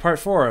sight. Yeah, part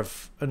 4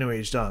 of A New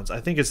Age Dawns. I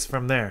think it's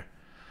from there.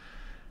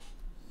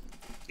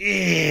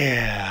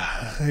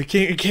 Yeah.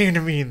 It came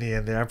to me in the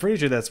end there. I'm pretty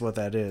sure that's what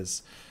that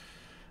is.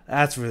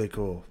 That's really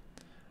cool.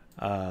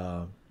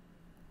 That's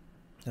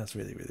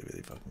really, really,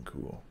 really fucking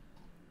cool.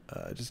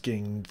 Just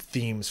getting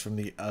themes from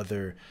the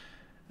other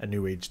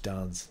New Age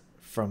Dons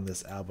from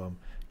this album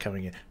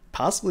coming in.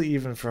 Possibly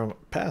even from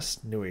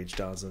past New Age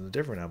Dons on a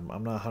different album.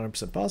 I'm not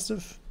 100%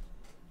 positive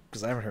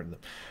because I haven't heard them.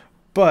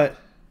 But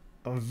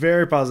I'm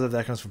very positive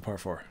that comes from part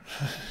 4.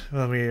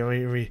 let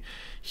me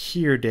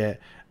hear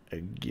that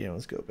again.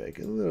 Let's go back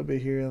a little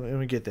bit here. Let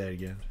me get that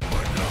again.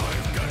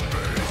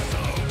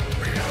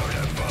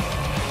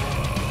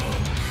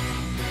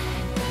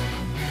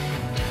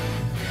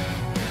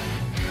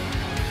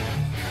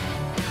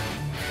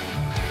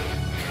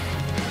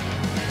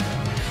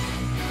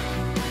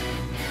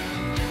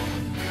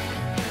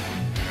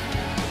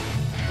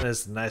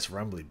 There's a nice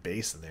rumbly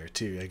bass in there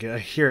too. I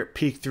hear it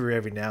peek through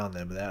every now and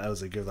then, but that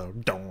was a good little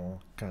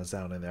dong kind of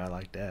sound in there. I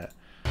like that.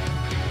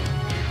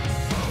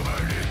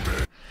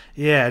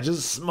 Yeah, just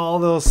a small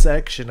little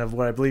section of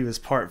what I believe is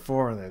part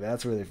 4 in there.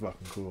 That's really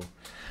fucking cool.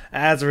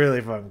 That's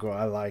really fucking cool.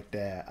 I like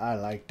that. I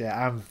like that.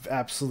 I'm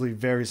absolutely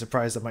very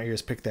surprised that my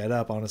ears picked that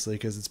up, honestly,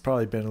 because it's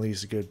probably been at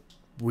least a good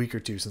week or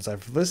two since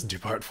I've listened to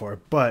part 4.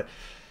 But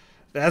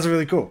that's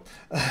really cool.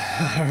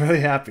 I'm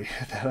really happy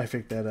that I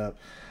picked that up.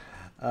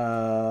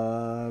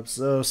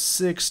 So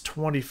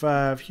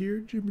 625 here,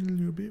 give me a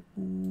little bit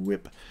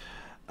whip.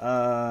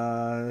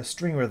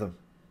 String rhythm.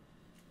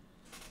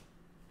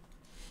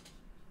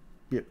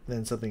 Yep,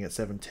 then something at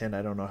 710.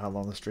 I don't know how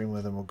long the string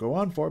rhythm will go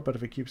on for, but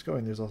if it keeps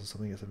going, there's also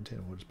something at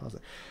 710. We'll just pause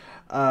it.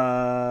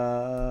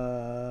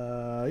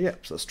 Yeah,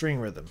 so string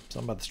rhythm.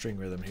 Something about the string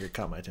rhythm here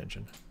caught my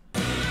attention.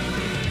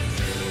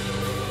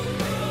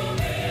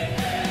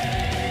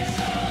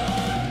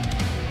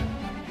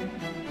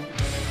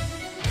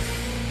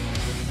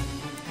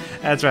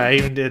 That's right, I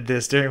even did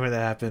this during when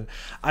that happened.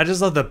 I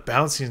just love the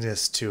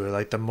bounciness to it,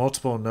 like the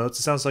multiple notes.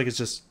 It sounds like it's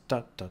just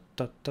da, da,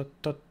 da, da,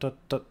 da, da,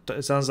 da, da.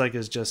 It sounds like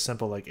it's just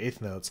simple like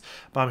eighth notes,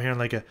 but I'm hearing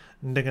like a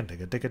digga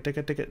digga digga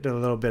digga digga, a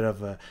little bit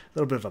of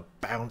a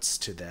bounce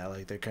to that,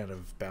 like they're kind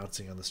of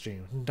bouncing on the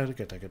string.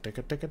 Digga digga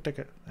digga digga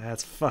digga.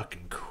 That's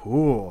fucking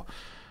cool.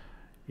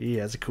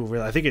 Yeah, it's a cool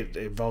rhythm. I think it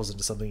evolves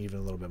into something even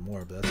a little bit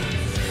more, but that's cool.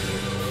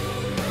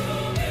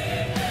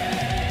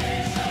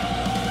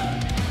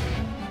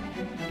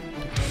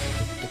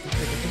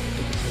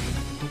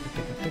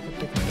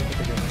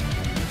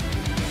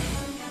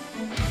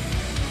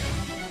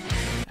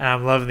 And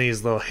I'm loving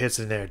these little hits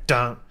in there,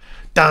 dun,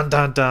 dun,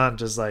 dun, dun,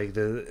 just like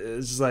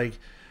the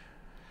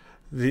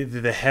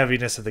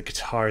heaviness of the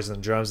guitars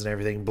and drums and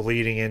everything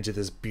bleeding into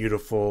this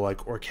beautiful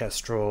like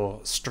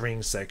orchestral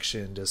string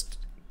section, just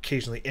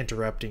occasionally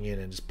interrupting it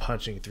and just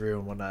punching through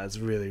and whatnot. It's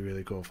really,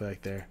 really cool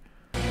effect there.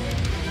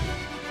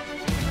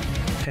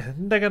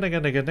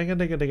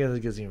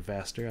 It gets even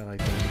faster. I like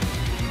that.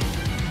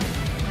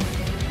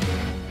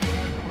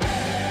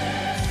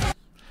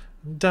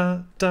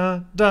 Da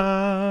da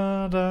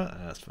da da.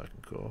 That's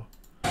fucking cool.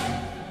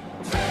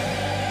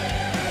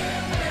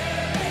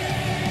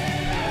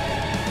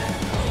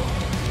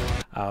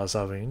 I was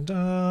hoping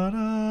da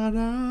da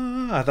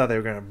da. I thought they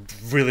were gonna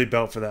really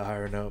belt for that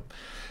higher note.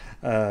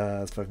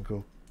 That's fucking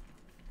cool.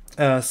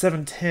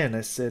 710.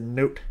 I said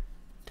note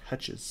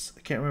touches. I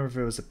can't remember if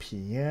it was a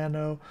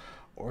piano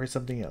or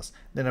something else.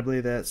 Then I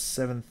believe that's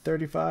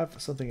 735.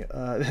 Something.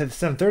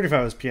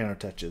 735 was piano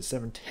touches.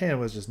 710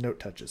 was just note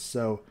touches.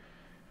 So.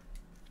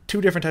 2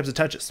 different types of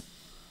touches.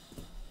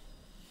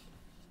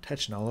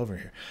 Touching all over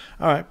here.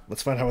 Alright,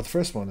 let's find out what the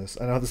first one is.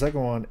 I know the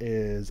second one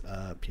is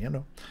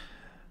piano.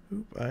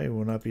 Oop, I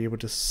will not be able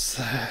to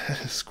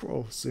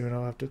scroll soon.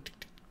 I'll have to...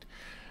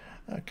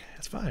 Okay,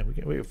 that's fine.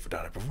 We've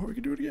done it before. We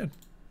can do it again.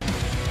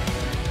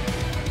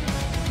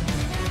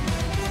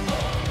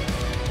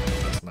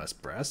 That's a nice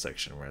brass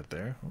section right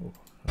there. Ooh.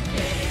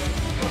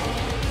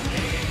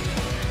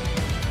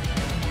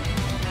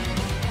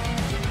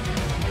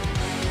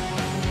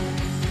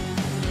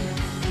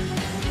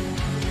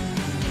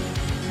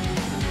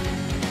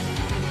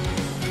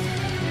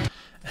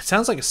 It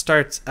sounds like it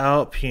starts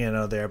out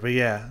piano there, but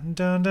yeah.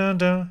 Dun dun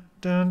dun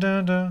dun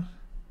dun dun.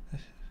 I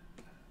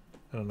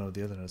don't know what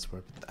the other notes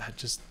were, but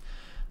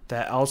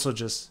that also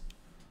just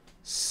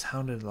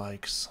sounded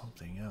like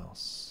something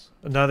else.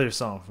 Another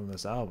song from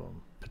this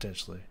album,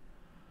 potentially.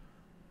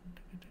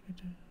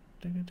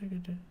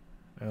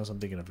 I was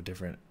thinking of a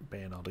different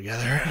band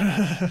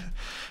altogether.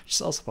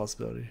 Just also a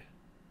possibility.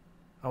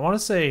 I want to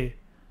say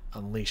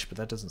Unleash, but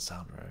that doesn't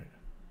sound right.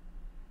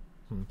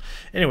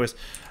 Anyways,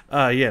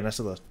 yeah, nice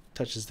little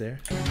touches there.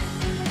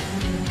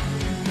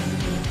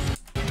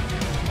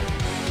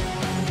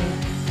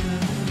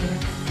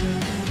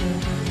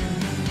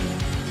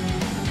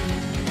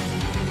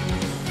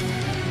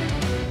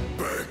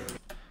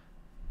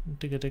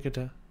 Digga digga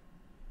da,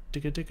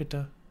 digga digga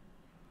da.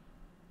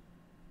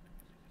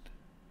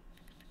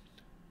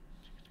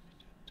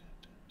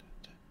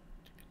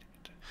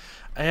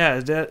 Yeah,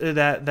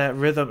 that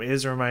rhythm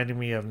is reminding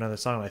me of another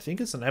song. I think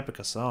it's an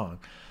Epica song.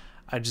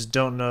 I just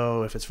don't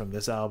know if it's from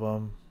this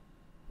album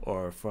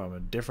or from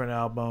a different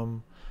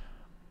album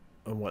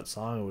and what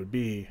song it would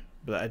be.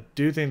 But I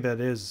do think that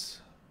is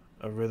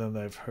a rhythm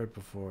that I've heard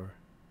before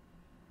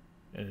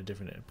in a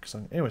different Epica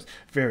song. Anyways,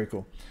 very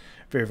cool.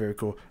 Very, very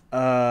cool.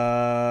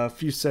 A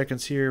few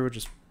seconds here. We'll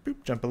just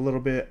jump a little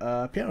bit.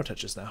 Piano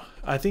touches now.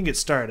 I think it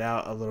started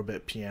out a little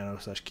bit piano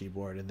 /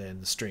 keyboard, and then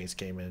the strings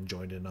came in and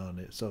joined in on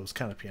it. So it was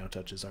kind of piano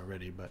touches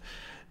already, but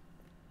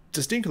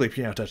distinctly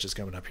piano touches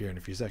coming up here in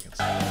a few seconds.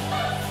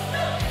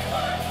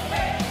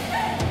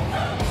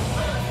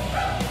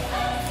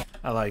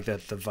 I like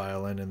that the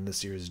violin in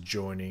this here is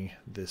joining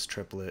this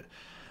triplet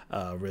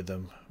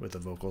rhythm with the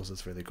vocals.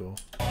 That's really cool.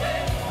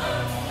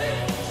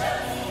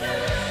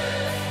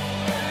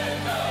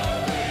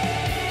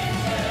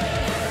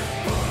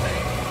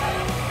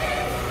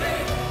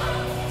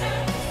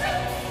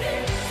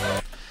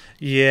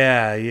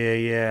 Yeah.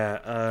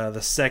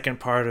 The second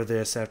part of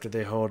this, after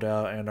they hold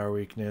out and our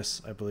weakness,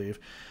 I believe,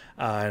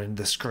 and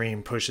the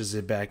scream pushes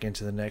it back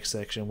into the next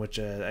section, which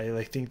I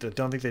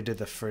don't think they did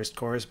the first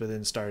chorus, but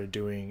then started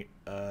doing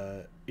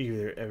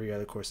either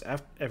every course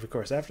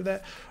after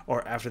that,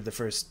 or after the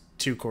first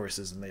two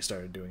choruses, and they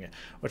started doing it,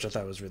 which I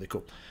thought was really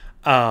cool.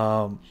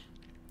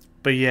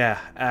 But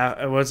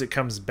yeah, once it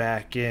comes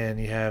back in,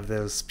 you have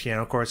those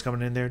piano chords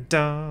coming in there.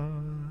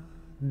 Dun,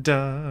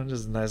 dun,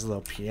 just nice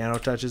little piano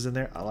touches in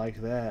there. I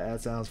like that.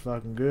 That sounds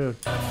fucking good.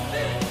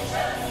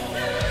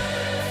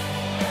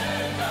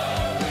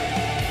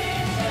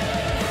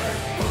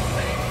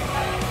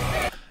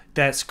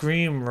 That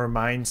scream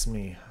reminds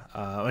me,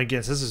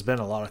 again, since there's been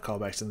a lot of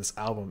callbacks in this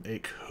album,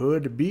 it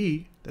could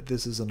be that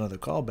this is another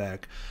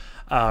callback.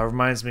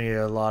 Reminds me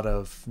a lot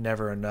of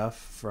Never Enough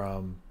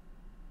from,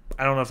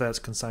 I don't know if that's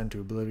Consigned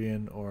to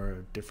Oblivion or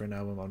a different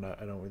album.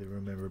 I don't really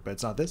remember, but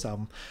it's not this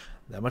album.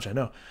 That much I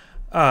know.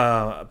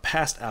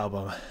 Past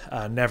album,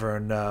 Never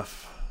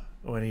Enough,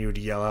 when he would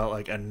yell out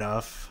like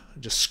enough,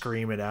 just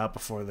scream it out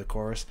before the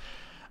chorus.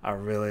 I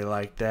really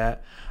like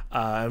that.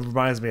 It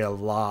reminds me a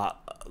lot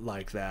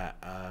like that,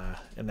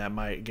 and that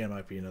might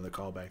be another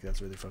callback.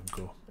 That's really fucking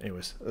cool.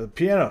 Anyways,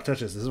 piano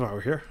touches. This is why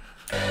we're here.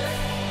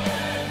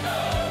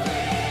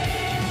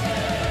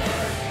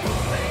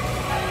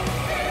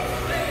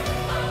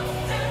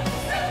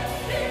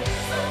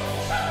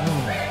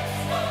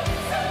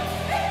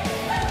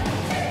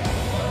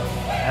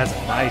 Has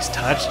a nice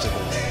touch to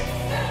this.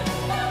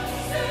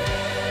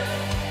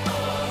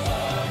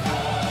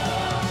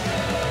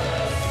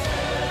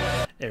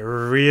 It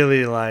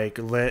really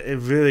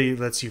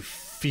lets you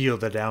feel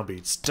the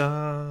downbeats,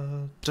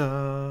 dun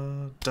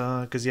dun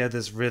dun, because you have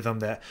this rhythm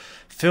that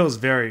feels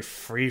very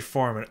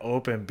freeform and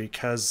open.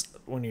 Because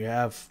when you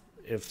have,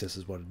 if this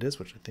is what it is,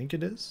 which I think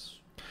it is,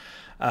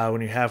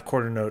 when you have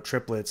quarter note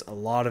triplets, a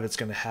lot of it's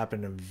going to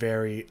happen in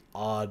very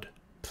odd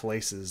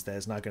places that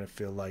it's not going to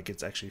feel like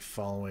it's actually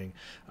following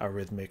a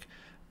rhythmic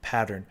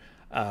pattern.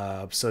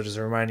 So just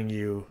reminding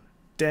you,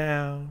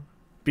 down,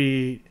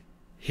 beat,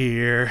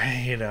 here,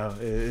 you know,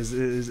 it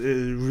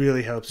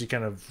really helps you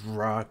kind of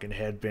rock and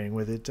headbang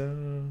with it.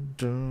 Dun,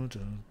 dun,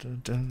 dun,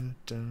 dun, dun,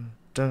 dun,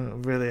 dun.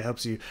 It really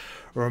helps you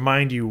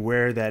remind you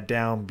where that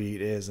downbeat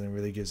is, and it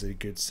really gives it a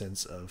good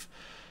sense of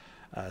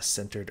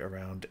centered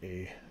around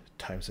a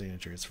time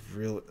signature.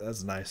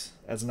 That's nice.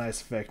 That's a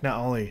nice effect. Not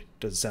only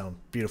does it sound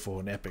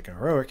beautiful and epic and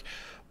heroic,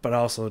 but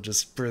also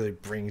just really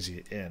brings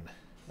you in.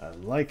 I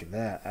like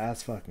that.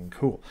 That's fucking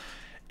cool.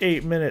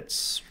 8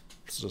 minutes.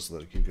 Let's just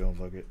let it keep going.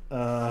 Fuck it.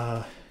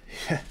 Yeah.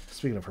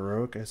 Speaking of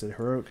heroic, I said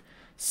heroic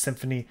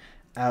symphony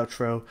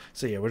outro.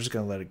 So yeah, we're just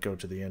gonna let it go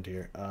to the end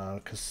here.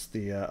 Cause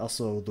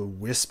also the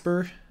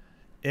whisper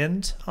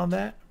end on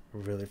that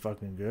really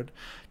fucking good.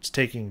 Just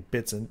taking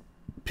bits and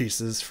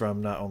pieces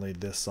from not only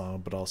this song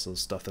but also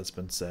stuff that's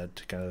been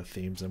said, kind of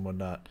themes and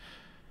whatnot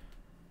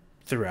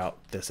throughout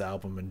this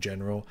album in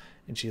general,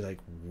 and she like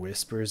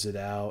whispers it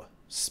out,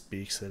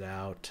 speaks it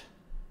out,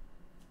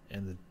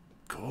 and the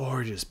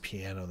gorgeous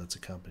piano that's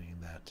accompanying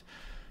that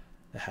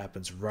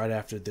happens right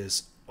after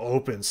this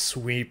open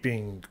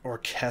sweeping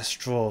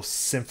orchestral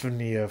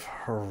symphony of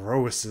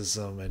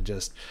heroicism. And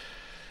I'm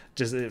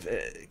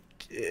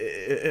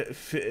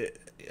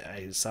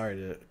sorry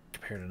to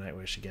compare to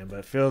Nightwish again, but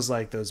it feels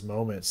like those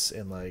moments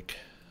in like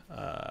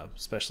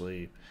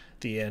especially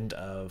the end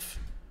of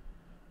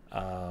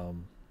The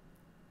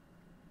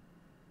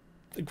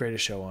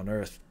Greatest Show on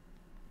Earth,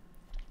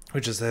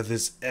 which just had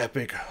this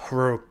epic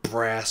heroic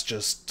brass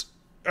just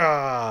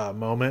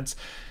moments.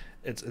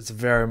 It's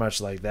very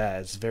much like that.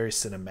 It's very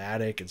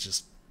cinematic. It's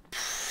just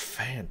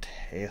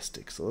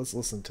fantastic. So let's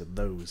listen to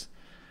those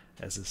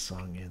as this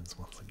song ends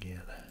once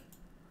again.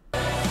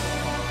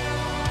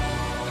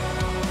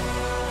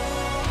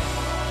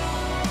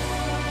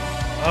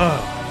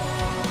 Oh,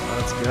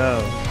 let's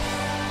go.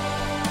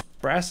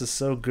 Brass is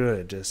so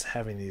good, just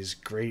having these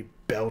great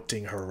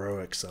belting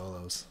heroic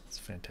solos. It's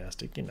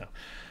fantastic. You know,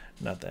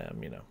 not that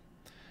I'm,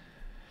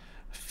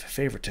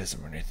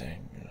 favoritism or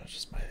anything. It's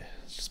just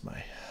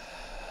my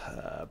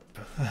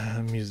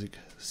music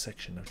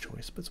section of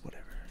choice, but it's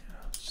whatever.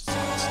 It's just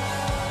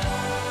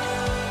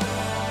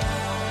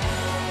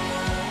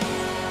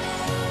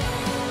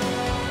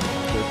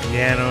good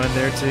piano in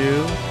there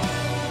too.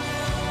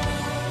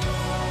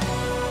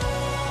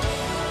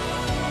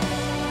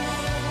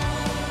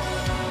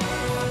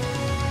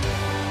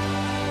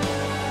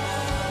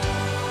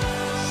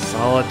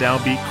 solid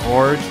downbeat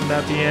chords from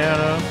that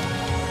piano.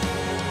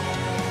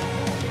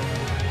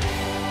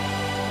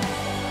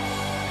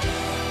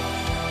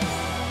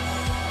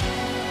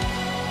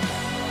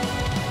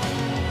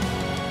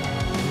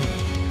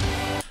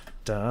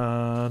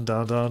 Dun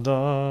dun dun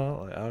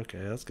dun. Like,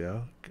 okay, let's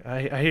go.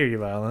 I hear you,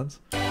 violins.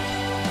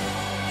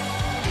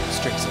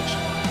 String section.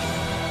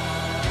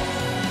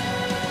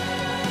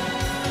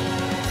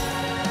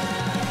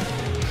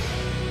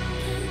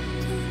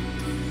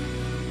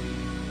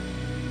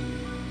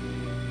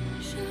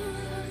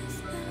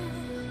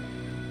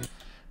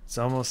 It's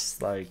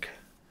almost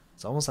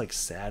like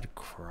sad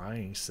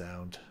crying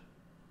sound.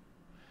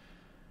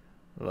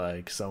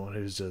 Like someone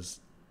who's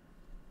just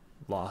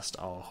lost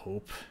all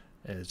hope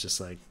and it's just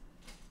like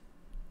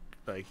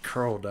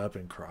curled up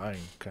and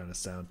crying kind of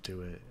sound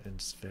to it, and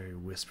it's very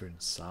whispered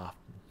and soft.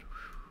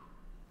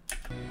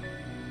 The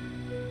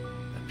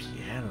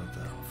piano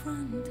though.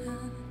 Confront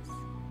us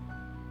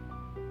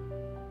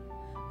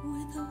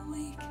with a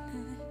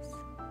weakness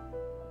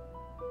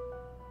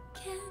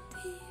can't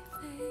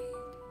evade.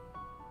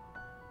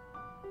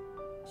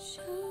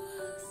 Show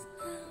us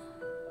now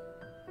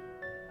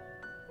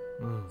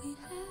we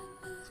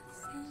have a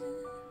sense.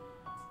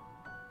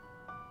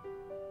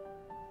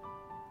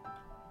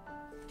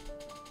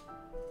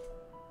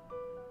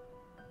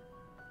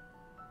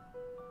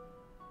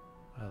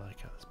 I like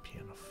how this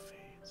piano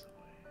fades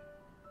away.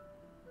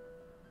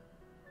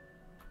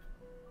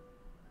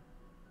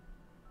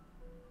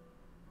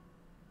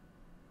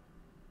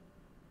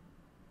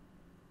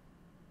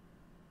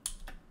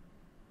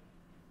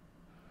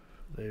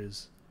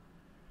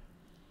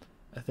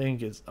 I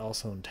think it's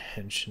also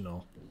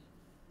intentional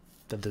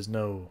that there's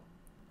no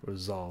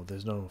resolve.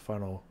 There's no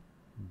final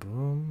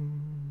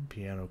boom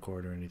piano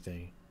chord or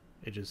anything.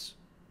 It just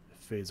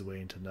fades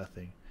away into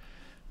nothing.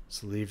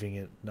 So leaving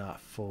it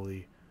not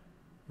fully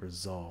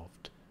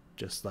resolved,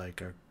 just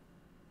like our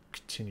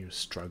continuous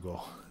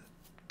struggle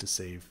to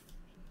save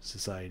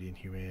society and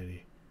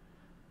humanity.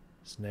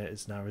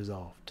 It's not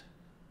resolved.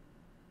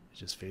 It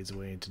just fades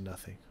away into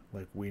nothing,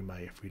 like we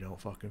might if we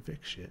don't fucking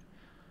fix shit.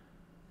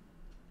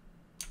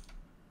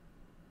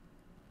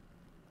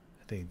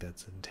 I think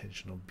that's an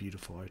intentional,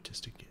 beautiful,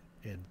 artistic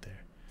end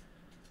there.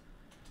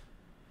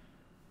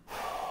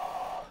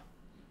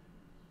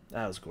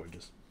 That was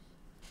gorgeous.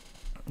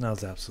 That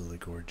was absolutely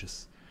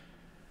gorgeous.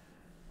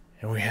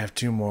 And we have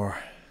two more.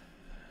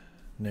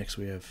 Next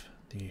we have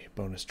the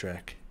bonus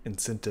track,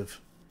 Incentive,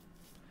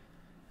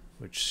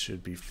 which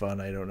should be fun.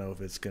 I don't know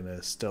if it's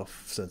gonna still,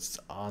 since it's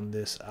on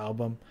this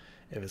album,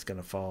 if it's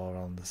gonna follow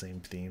on the same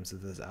themes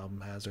that this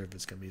album has, or if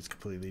it's gonna be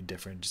completely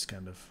different, just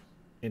kind of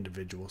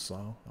individual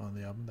song on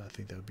the album. I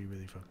think that would be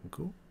really fucking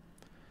cool.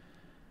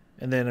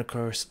 And then of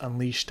course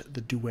Unleashed,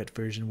 the duet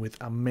version with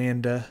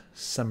Amanda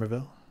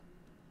Somerville.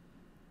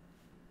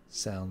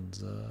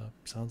 Sounds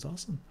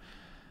awesome.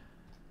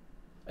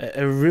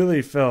 It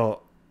really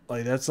felt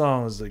like that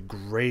song was a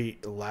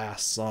great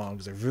last song,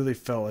 because it really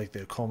felt like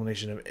the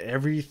culmination of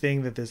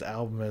everything that this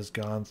album has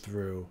gone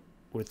through,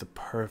 with the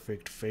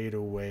perfect fade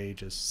away,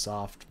 just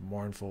soft,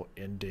 mournful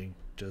ending.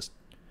 Just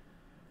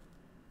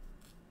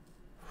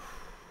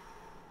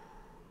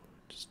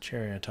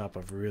cherry on top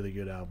of a really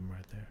good album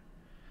right there.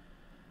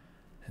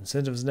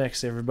 Incentive's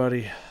next,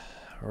 everybody.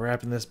 We're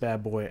wrapping this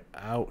bad boy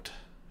out,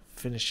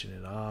 finishing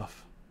it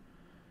off.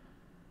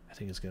 I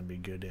think it's going to be a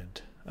good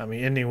end. I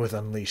mean, ending with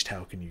Unleashed,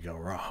 how can you go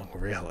wrong,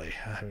 really?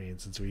 I mean,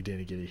 since we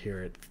didn't get to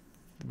hear it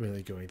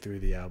really going through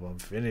the album,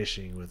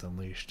 finishing with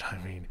Unleashed, I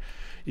mean,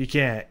 you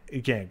can't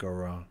go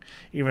wrong.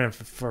 Even if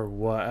for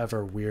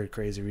whatever weird,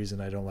 crazy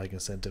reason I don't like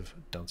Incentive,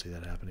 don't see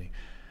that happening,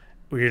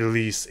 we're at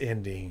least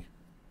ending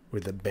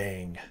with a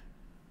bang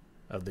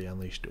of the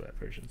Unleashed duet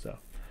version. So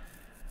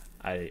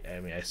I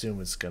mean, I assume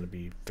it's going to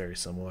be very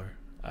similar.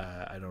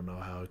 I don't know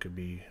how it could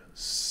be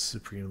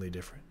supremely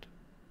different,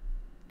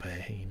 but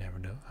hey, you never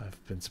know.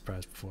 I've been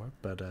surprised before.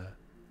 But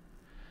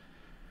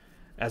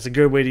that's a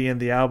good way to end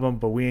the album,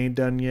 but we ain't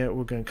done yet.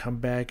 We're going to come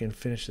back and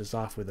finish this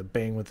off with a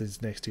bang with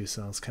these next two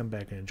songs. Come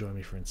back and join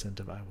me for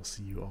Incentive. I will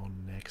see you all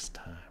next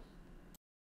time.